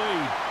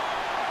complete.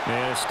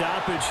 And a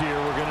stoppage here.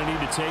 We're going to need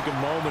to take a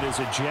moment as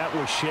a Jet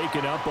was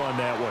shaken up on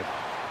that one.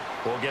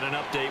 We'll get an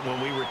update when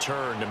we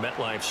return to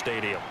MetLife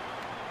Stadium.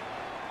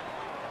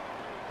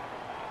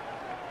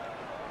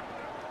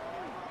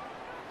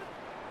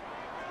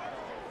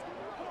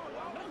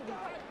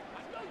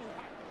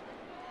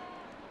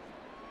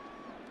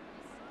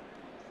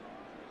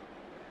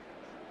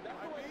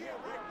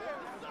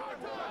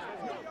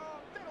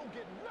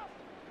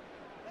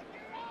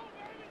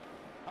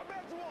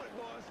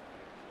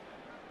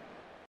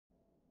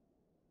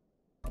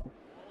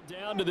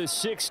 Down to the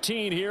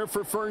 16 here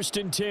for 1st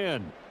and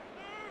 10.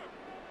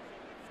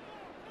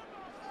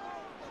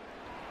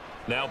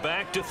 Now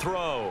back to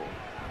throw.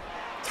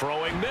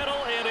 Throwing middle,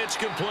 and it's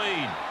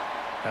complete.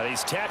 And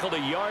he's tackled a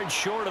yard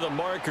short of the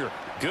marker.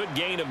 Good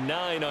gain of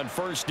 9 on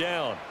first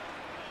down.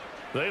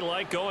 They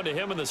like going to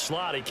him in the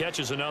slot. He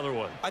catches another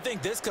one. I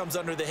think this comes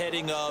under the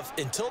heading of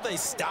until they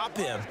stop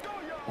him,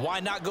 why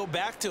not go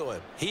back to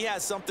him? He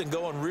has something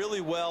going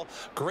really well.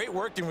 Great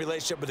working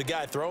relationship with the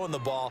guy throwing the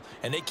ball,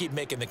 and they keep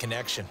making the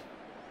connection.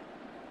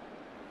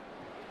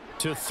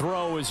 To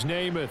throw is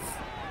Namath.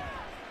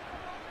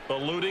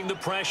 Eluding the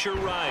pressure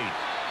right.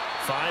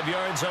 5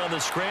 yards on the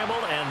scramble,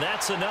 and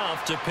that's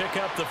enough to pick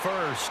up the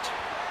first.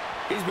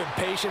 He's been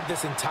patient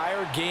this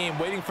entire game,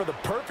 waiting for the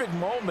perfect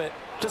moment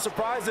to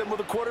surprise him with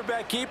a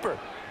quarterback keeper.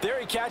 There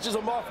he catches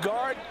him off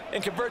guard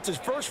and converts his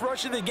first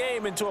rush of the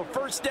game into a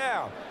first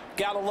down.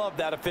 Gotta love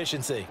that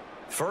efficiency.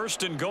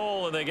 First and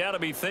goal, and they got to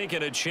be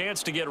thinking a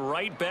chance to get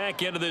right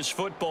back into this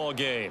football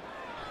game.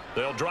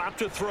 They'll drop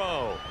to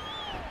throw.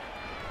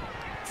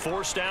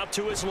 Forced out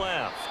to his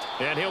left.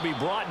 And he'll be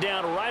brought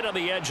down right on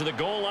the edge of the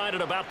goal line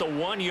at about the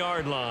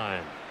 1-yard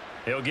line.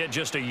 He'll get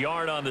just a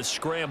yard on the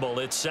scramble.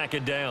 It's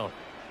second down.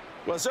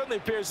 Well, it certainly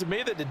appears to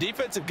me that the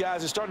defensive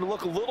guys are starting to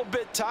look a little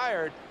bit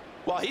tired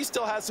while he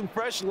still has some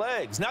fresh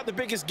legs. Not the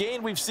biggest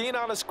gain we've seen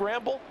on a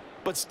scramble,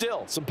 but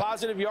still some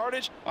positive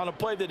yardage on a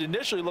play that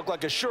initially looked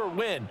like a sure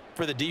win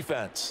for the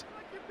defense.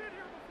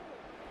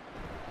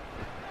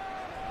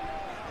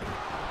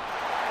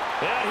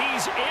 And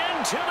he's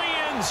into the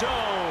end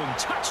zone.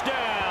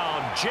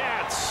 Touchdown,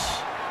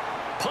 Jets.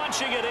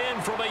 Punching it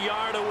in from a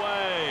yard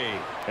away.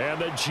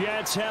 And the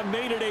Jets have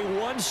made it a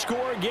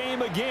one-score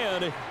game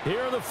again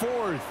here in the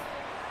fourth.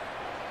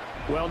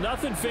 Well,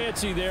 nothing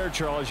fancy there,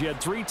 Charles. You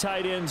had 3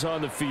 tight ends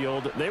on the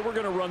field. They were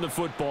going to run the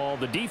football.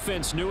 The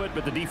defense knew it,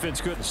 but the defense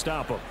couldn't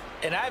stop them.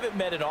 And I haven't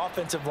met an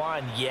offensive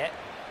line yet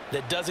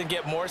that doesn't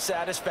get more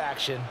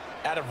satisfaction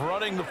out of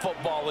running the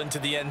football into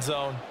the end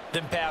zone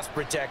than pass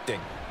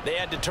protecting. They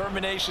had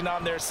determination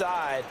on their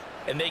side,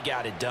 and they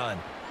got it done.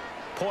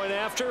 Point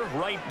after,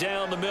 right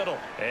down the middle.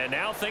 And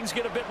now things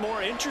get a bit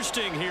more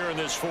interesting here in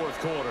this fourth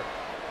quarter.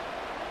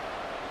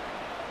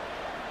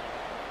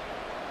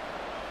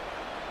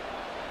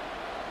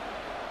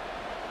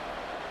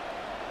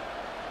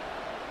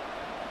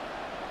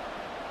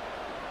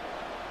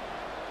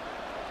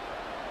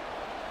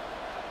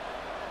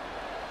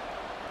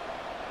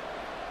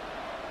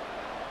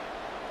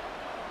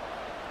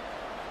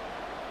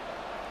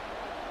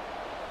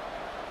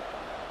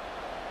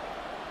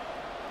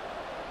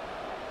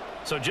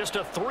 So just a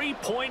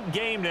 3-point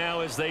game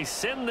now as they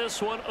send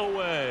this one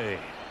away.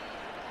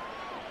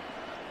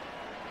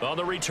 On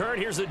the return,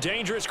 here's the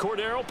dangerous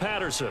Cordero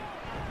Patterson.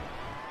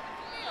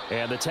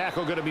 And the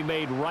tackle going to be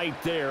made right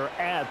there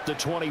at the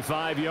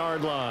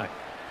 25-yard line.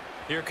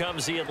 Here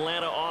comes the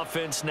Atlanta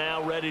offense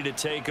now ready to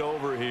take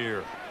over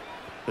here.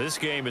 This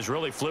game is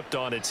really flipped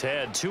on its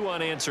head. 2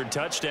 unanswered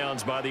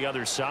touchdowns by the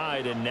other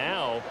side, and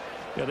now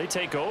they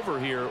take over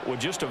here with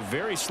just a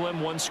very slim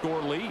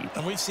 1-score lead.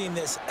 And we've seen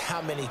this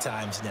how many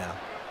times now?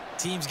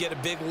 Teams get a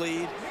big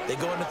lead, they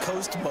go into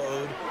coast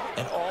mode,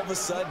 and all of a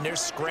sudden they're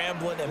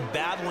scrambling and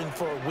battling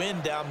for a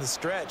win down the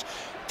stretch.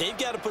 They've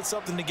got to put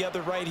something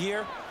together right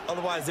here,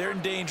 otherwise they're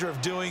in danger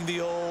of doing the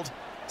old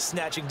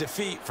snatching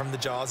defeat from the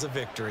jaws of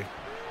victory.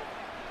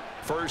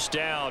 First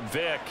down,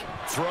 Vick.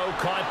 Throw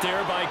caught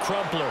there by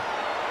Crumpler.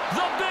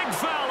 The big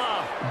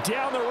fella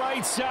down the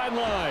right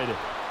sideline.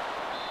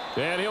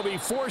 And he'll be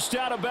forced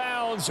out of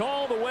bounds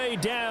all the way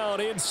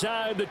down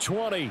inside the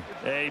 20.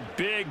 A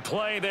big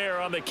play there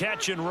on the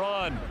catch and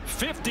run.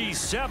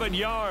 57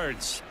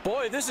 yards.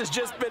 Boy, this has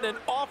just been an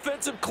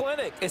offensive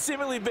clinic. It's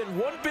seemingly been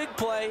one big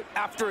play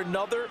after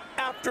another,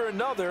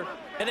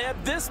 and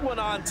add this one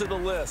onto the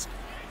list.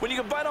 When you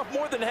can bite off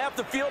more than half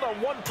the field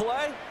on one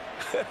play,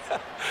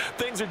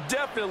 things are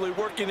definitely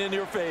working in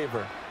your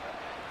favor.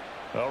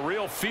 A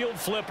real field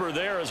flipper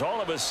there as all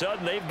of a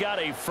sudden they've got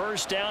a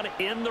first down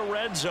in the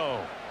red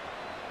zone.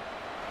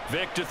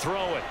 Vick to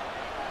throw it.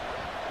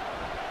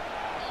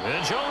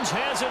 And Jones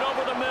has it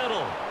over the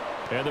middle.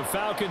 And the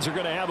Falcons are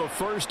going to have a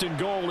first and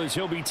goal as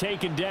he'll be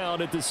taken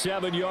down at the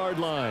 7-yard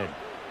line.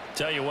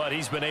 Tell you what,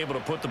 he's been able to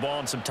put the ball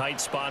in some tight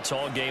spots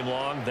all game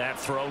long. That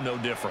throw, no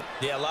different.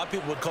 Yeah, a lot of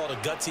people would call it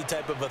a gutsy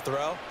type of a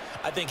throw.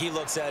 I think he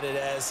looks at it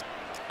as,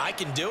 I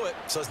can do it,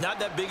 so it's not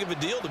that big of a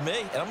deal to me,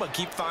 and I'm going to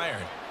keep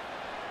firing.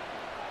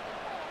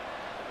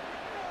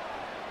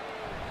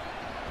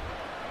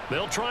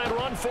 They'll try and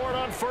run for it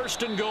on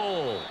first and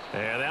goal.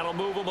 And that'll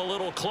move him a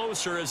little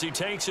closer as he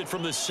takes it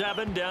from the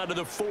 7 down to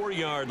the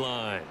 4-yard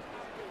line.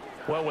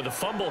 Well, with the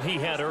fumble he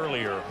had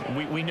earlier,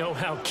 we know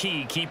how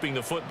key keeping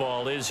the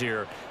football is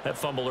here. That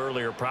fumble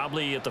earlier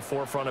probably at the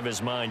forefront of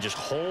his mind. Just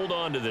hold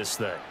on to this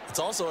thing. It's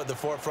also at the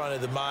forefront of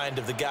the mind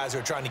of the guys who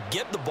are trying to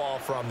get the ball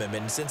from him.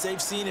 And since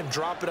they've seen him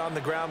drop it on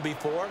the ground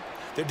before,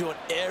 they're doing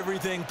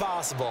everything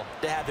possible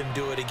to have him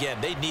do it again.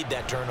 They need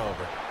that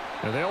turnover.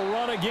 And they'll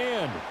run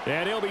again.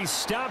 And he'll be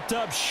stopped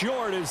up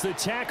short as the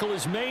tackle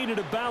is made at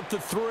about the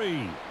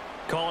 3.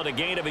 Call it a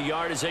gain of a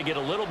yard as they get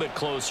a little bit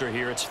closer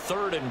here. It's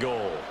 3rd and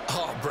goal.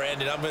 Oh,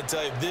 Brandon, I'm going to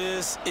tell you,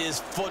 this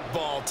is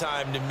football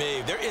time to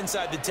me. They're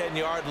inside the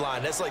 10-yard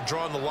line. That's like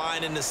drawing the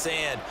line in the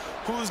sand.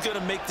 Who's going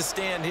to make the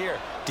stand here?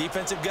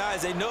 Defensive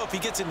guys, they know if he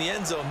gets in the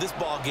end zone, this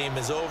ball game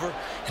is over.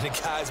 And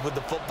the guys with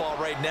the football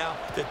right now,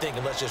 they're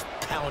thinking, let's just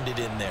pound it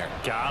in there.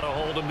 Got to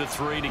hold him to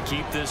 3 to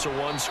keep this a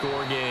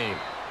one-score game.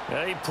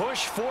 He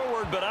pushed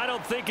forward, but I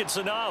don't think it's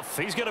enough.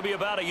 He's going to be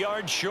about a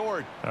yard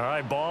short. All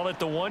right, ball at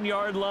the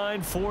 1-yard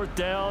line, 4th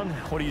down.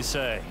 What do you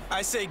say?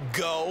 I say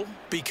go,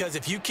 because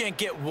if you can't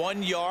get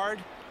 1 yard,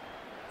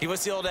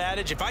 what's the old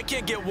adage? If I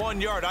can't get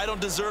 1 yard, I don't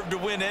deserve to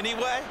win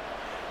anyway.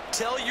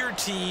 Tell your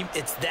team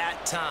it's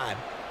that time.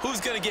 Who's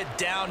going to get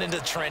down into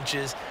the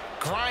trenches,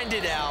 grind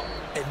it out,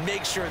 and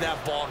make sure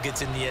that ball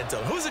gets in the end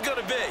zone? Who's it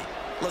going to be?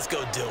 Let's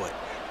go do it.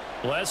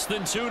 Less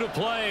than 2 to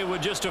play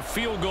with just a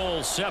field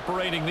goal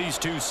separating these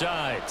two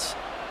sides.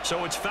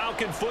 So it's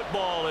Falcon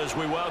football as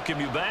we welcome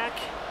you back.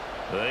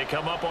 They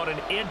come up on an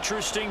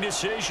interesting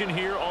decision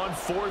here on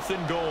 4th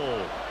and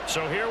goal.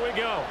 So here we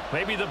go.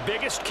 Maybe the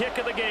biggest kick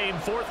of the game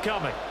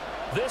forthcoming.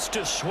 This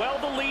to swell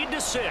the lead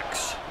to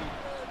 6.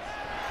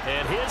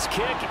 And his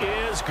kick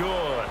is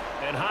good.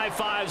 And high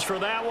fives for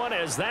that one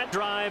as that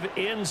drive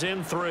ends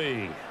in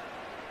 3.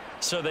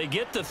 So they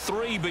get to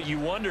 3, but you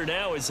wonder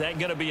now, is that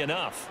going to be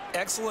enough?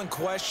 Excellent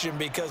question,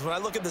 because when I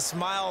look at the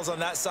smiles on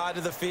that side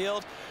of the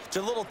field,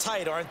 they're a little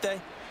tight, aren't they?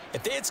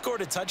 If they had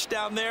scored a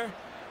touchdown there,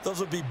 those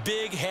would be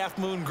big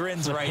half-moon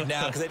grins right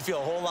now because they'd feel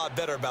a whole lot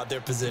better about their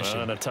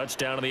position. And a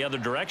touchdown in the other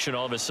direction,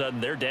 all of a sudden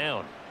they're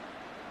down.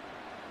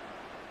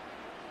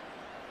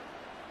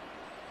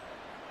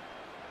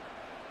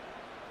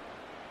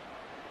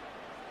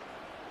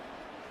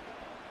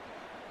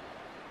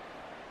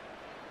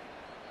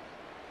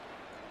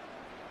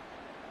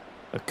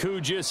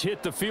 Aku just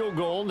hit the field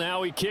goal.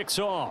 Now he kicks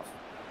off.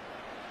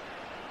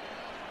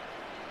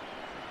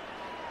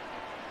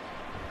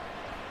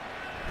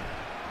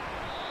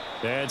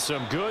 And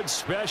some good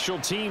special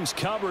teams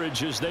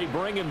coverage as they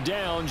bring him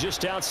down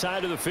just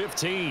outside of the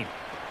 15.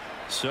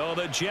 So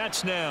the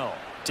Jets now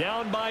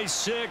down by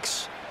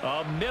 6.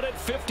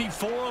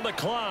 1:54 on the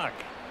clock.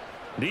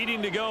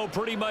 Needing to go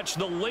pretty much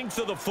the length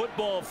of the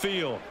football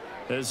field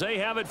as they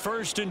have it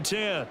 1st and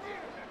 10.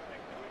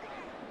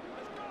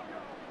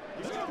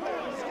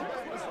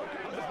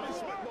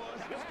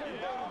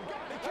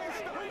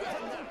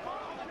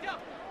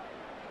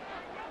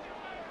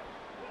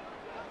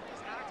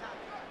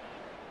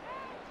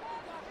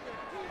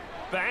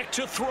 Back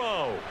to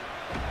throw.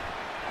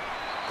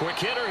 Quick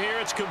hitter here.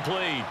 It's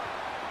complete.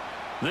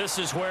 This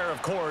is where,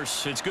 of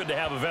course, it's good to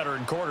have a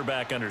veteran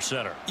quarterback under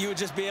center. You would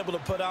just be able to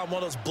put on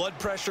one of those blood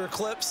pressure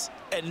clips,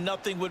 and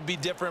nothing would be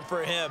different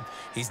for him.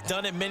 He's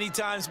done it many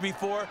times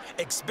before,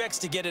 expects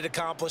to get it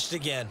accomplished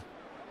again.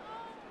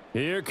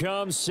 Here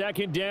comes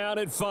 2nd down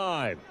at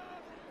 5.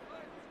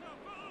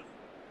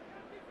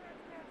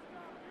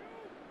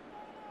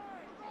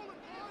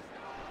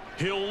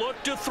 He'll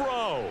look to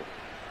throw.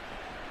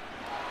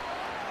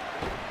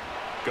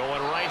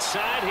 Going right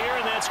side here,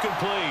 and that's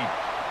complete.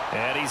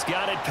 And he's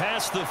got it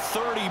past the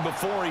 30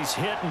 before he's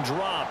hit and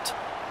dropped.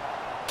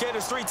 Okay,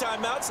 there's 3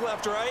 timeouts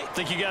left, right?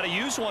 Think you got to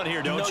use one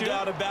here, don't you? No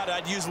doubt about it.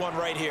 I'd use one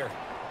right here.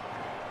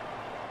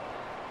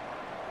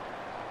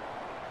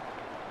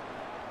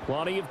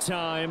 Plenty of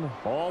time.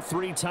 All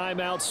 3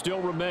 timeouts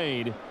still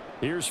remain.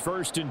 Here's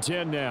 1st and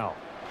 10 now.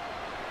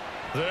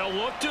 They'll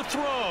look to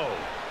throw.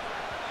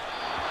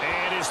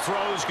 And his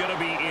throw's going to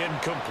be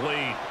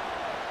incomplete.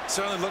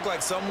 Certainly looked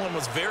like someone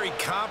was very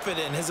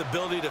confident in his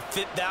ability to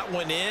fit that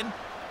one in.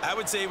 I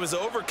would say he was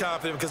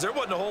overconfident because there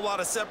wasn't a whole lot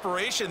of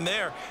separation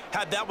there.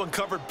 Had that one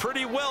covered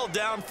pretty well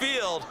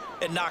downfield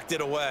and knocked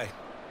it away.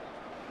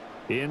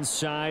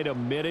 Inside, a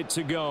minute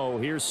to go.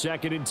 Here's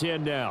 2nd and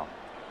 10 now.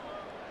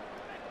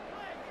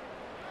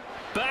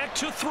 Back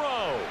to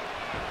throw.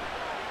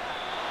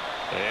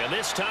 And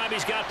this time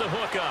he's got the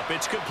hook up.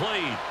 It's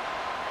complete.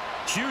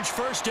 Huge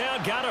 1st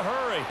down. Got to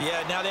hurry.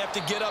 Yeah, now they have to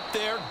get up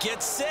there,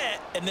 get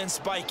set, and then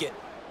spike it.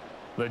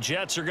 The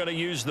Jets are going to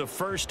use the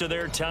first of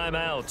their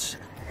timeouts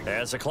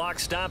as the clock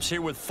stops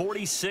here with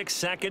 46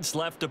 seconds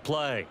left to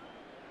play.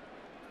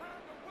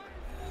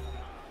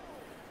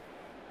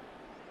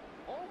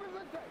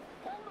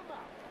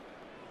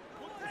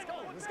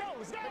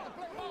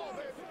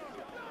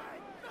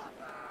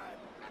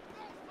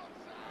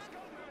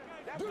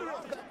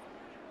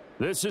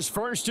 This is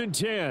 1st and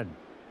 10.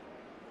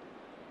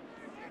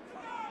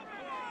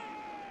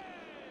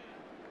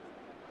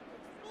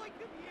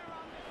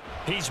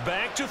 He's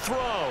back to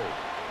throw.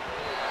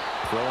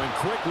 Throwing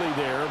quickly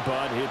there,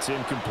 but it's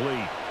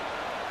incomplete.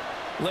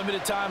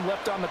 Limited time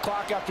left on the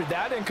clock after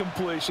that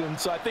incompletion,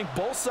 so I think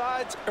both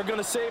sides are going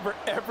to savor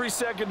every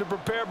second to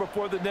prepare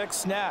before the next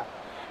snap.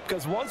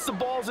 Because once the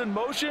ball's in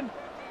motion,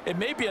 it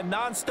may be a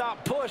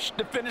nonstop push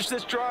to finish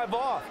this drive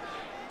off.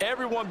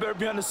 Everyone better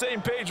be on the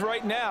same page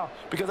right now,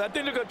 because I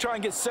think they're going to try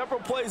and get several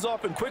plays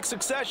off in quick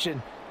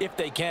succession if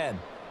they can.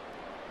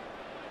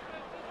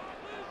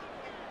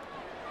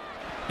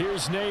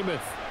 Here's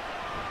Namath.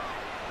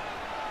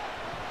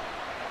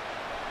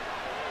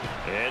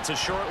 It's a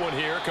short one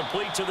here,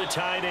 complete to the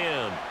tight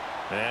end.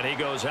 And he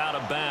goes out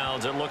of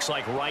bounds, it looks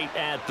like right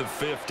at the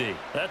 50.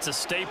 That's a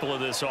staple of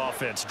this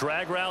offense,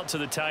 drag route to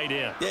the tight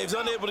end. Yeah, he's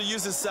unable to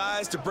use his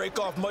size to break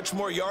off much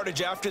more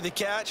yardage after the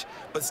catch,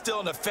 but still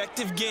an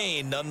effective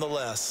gain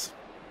nonetheless.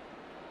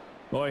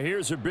 Well,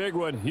 here's a big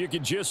one. You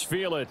can just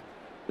feel it.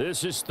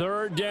 This is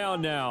third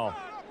down now.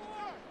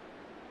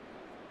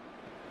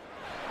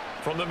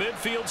 From the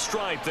midfield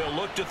stripe, they'll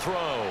look to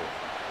throw.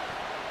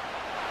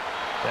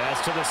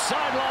 Pass to the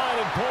sideline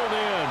and pulled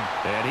in.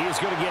 And he's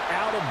going to get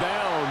out of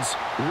bounds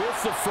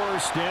with the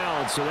first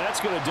down. So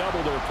that's going to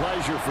double their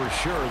pleasure for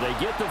sure. They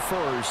get the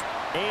first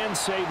and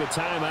save a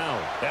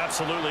timeout.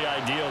 Absolutely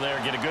ideal there.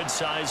 Get a good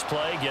size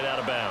play, get out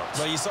of bounds.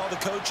 Well, you saw the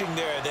coaching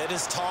there. That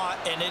is taught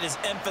and it is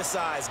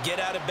emphasized. Get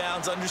out of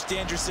bounds,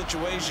 understand your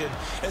situation,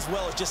 as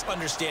well as just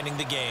understanding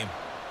the game.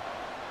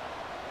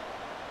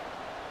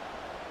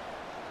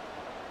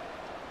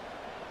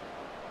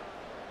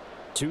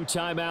 Two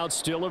timeouts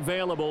still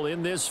available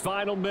in this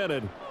final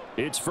minute.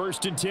 It's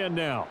 1st and 10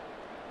 now.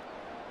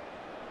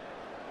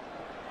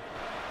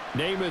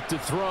 Namath to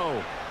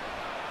throw.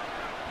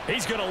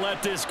 He's going to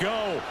let this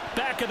go.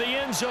 Back of the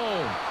end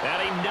zone.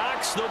 And he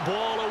knocks the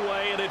ball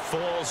away, and it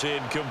falls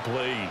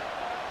incomplete.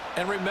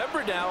 And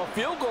remember now, a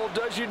field goal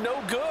does you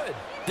no good.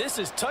 This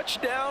is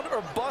touchdown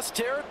or bust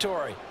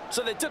territory.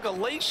 So they took a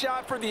late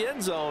shot for the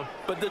end zone,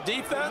 but the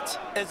defense,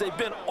 as they've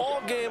been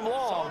all game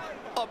long,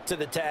 up to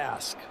the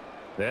task.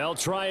 They'll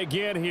try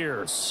again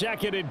here.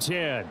 2nd and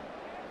 10.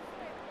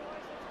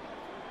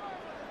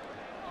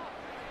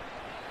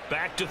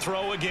 Back to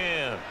throw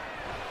again.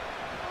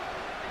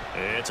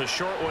 It's a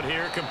short one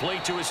here,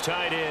 complete to his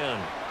tight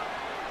end.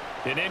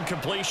 An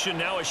incompletion,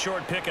 now a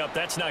short pickup.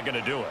 That's not going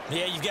to do it.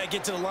 Yeah, you've got to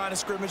get to the line of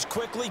scrimmage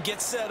quickly,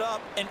 get set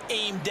up, and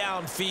aim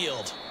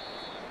downfield.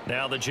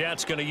 Now the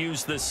Jets going to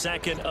use the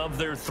second of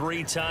their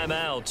 3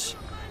 timeouts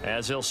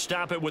as they'll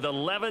stop it with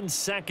 11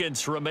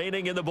 seconds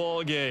remaining in the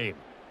ball game.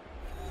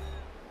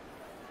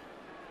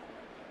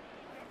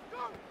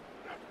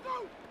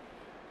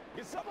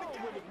 Get something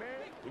with it, man.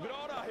 Leave it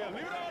all out here. Leave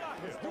it all out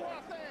here. Let's do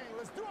our thing.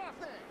 Let's do our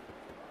thing.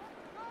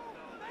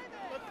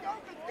 Let's go.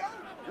 Let's go.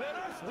 Let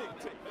us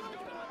dictate. Let's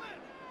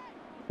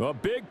go. A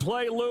big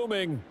play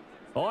looming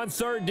on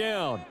 3rd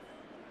down.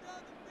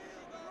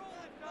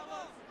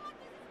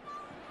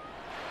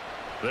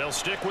 They'll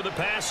stick with the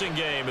passing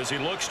game as he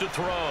looks to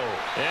throw.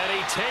 And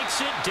he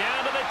takes it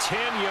down to the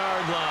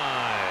 10-yard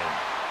line.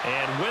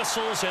 And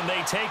whistles, and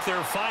they take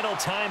their final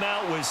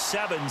timeout with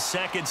 7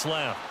 seconds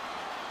left.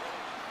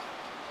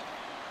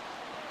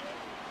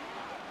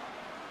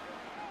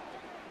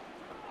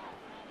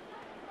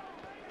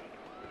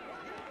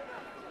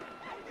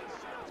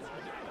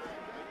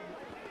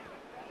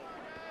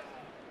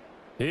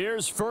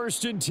 Here's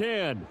 1st and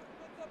 10.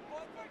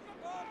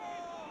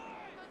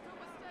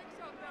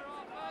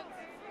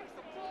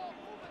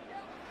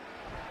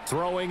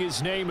 Throwing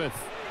is Namath.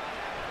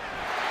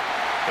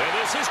 And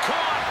this is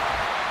caught.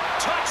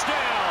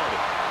 Touchdown.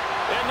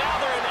 And now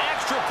they're an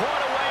extra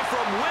point away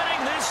from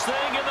winning this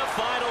thing in the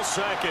final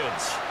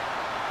seconds.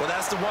 Well,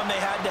 that's the one they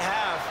had to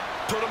have.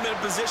 Put them in a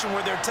position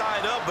where they're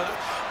tied up, but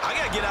I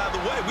got to get out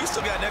of the way. We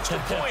still got an extra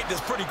point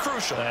that's pretty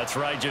crucial. That's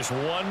right. Just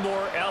one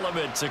more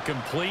element to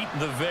complete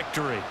the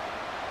victory.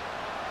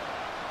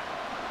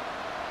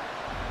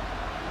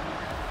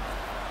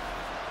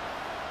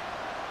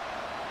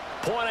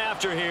 Point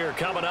after here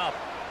coming up.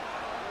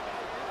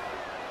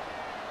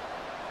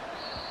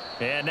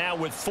 And now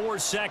with 4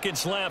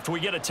 seconds left, we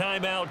get a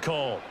timeout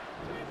call.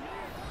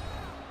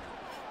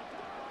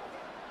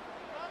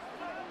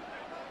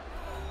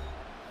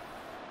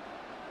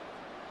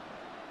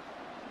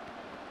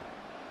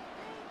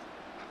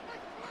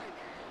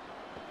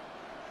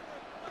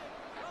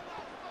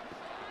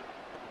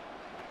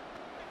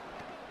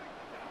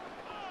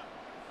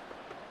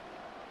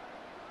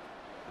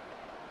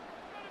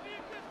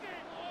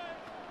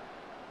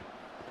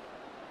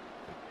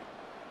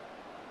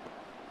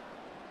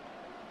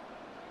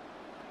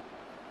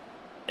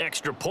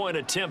 Extra point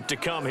attempt to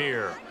come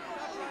here.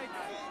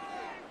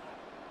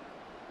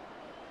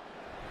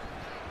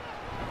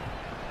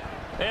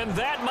 And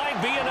that might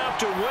be enough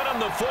to win them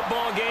the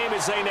football game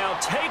as they now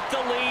take the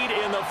lead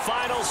in the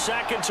final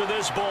seconds of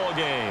this ball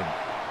game.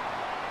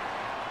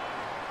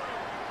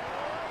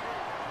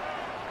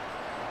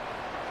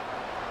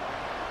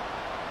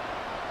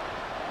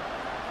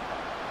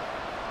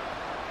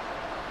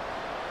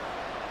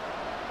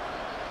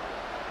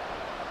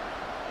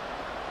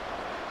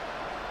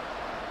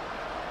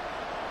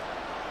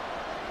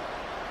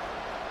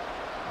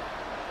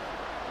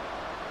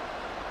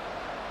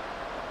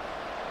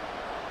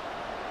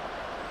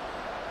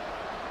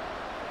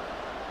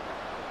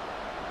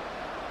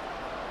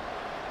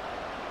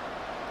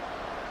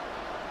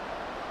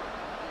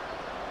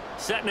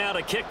 Set now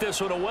to kick this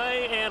one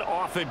away, and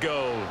off it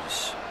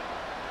goes.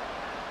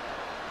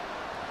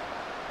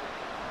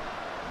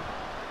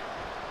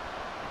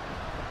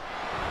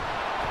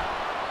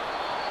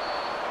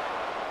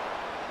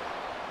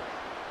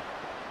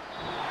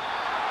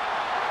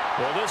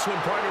 Well, this one,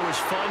 partner, was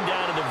fun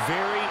down to the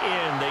very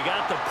end. They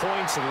got the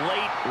points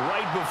late,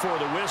 right before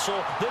the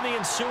whistle. Then the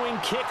ensuing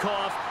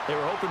kickoff. They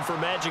were hoping for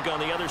magic on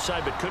the other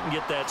side, but couldn't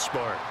get that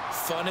spark.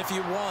 Fun if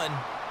you won,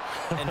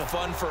 and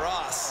fun for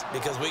us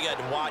because we got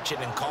to watch it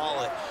and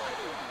call it.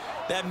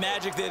 That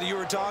magic that you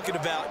were talking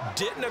about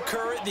didn't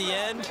occur at the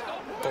end,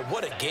 but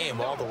what a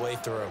game all the way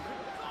through.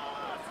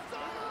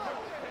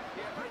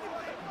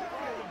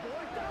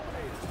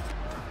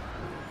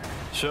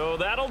 So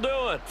that'll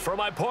do it for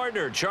my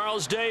partner,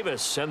 Charles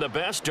Davis, and the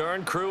best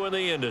darn crew in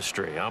the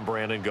industry. I'm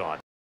Brandon Gaudin.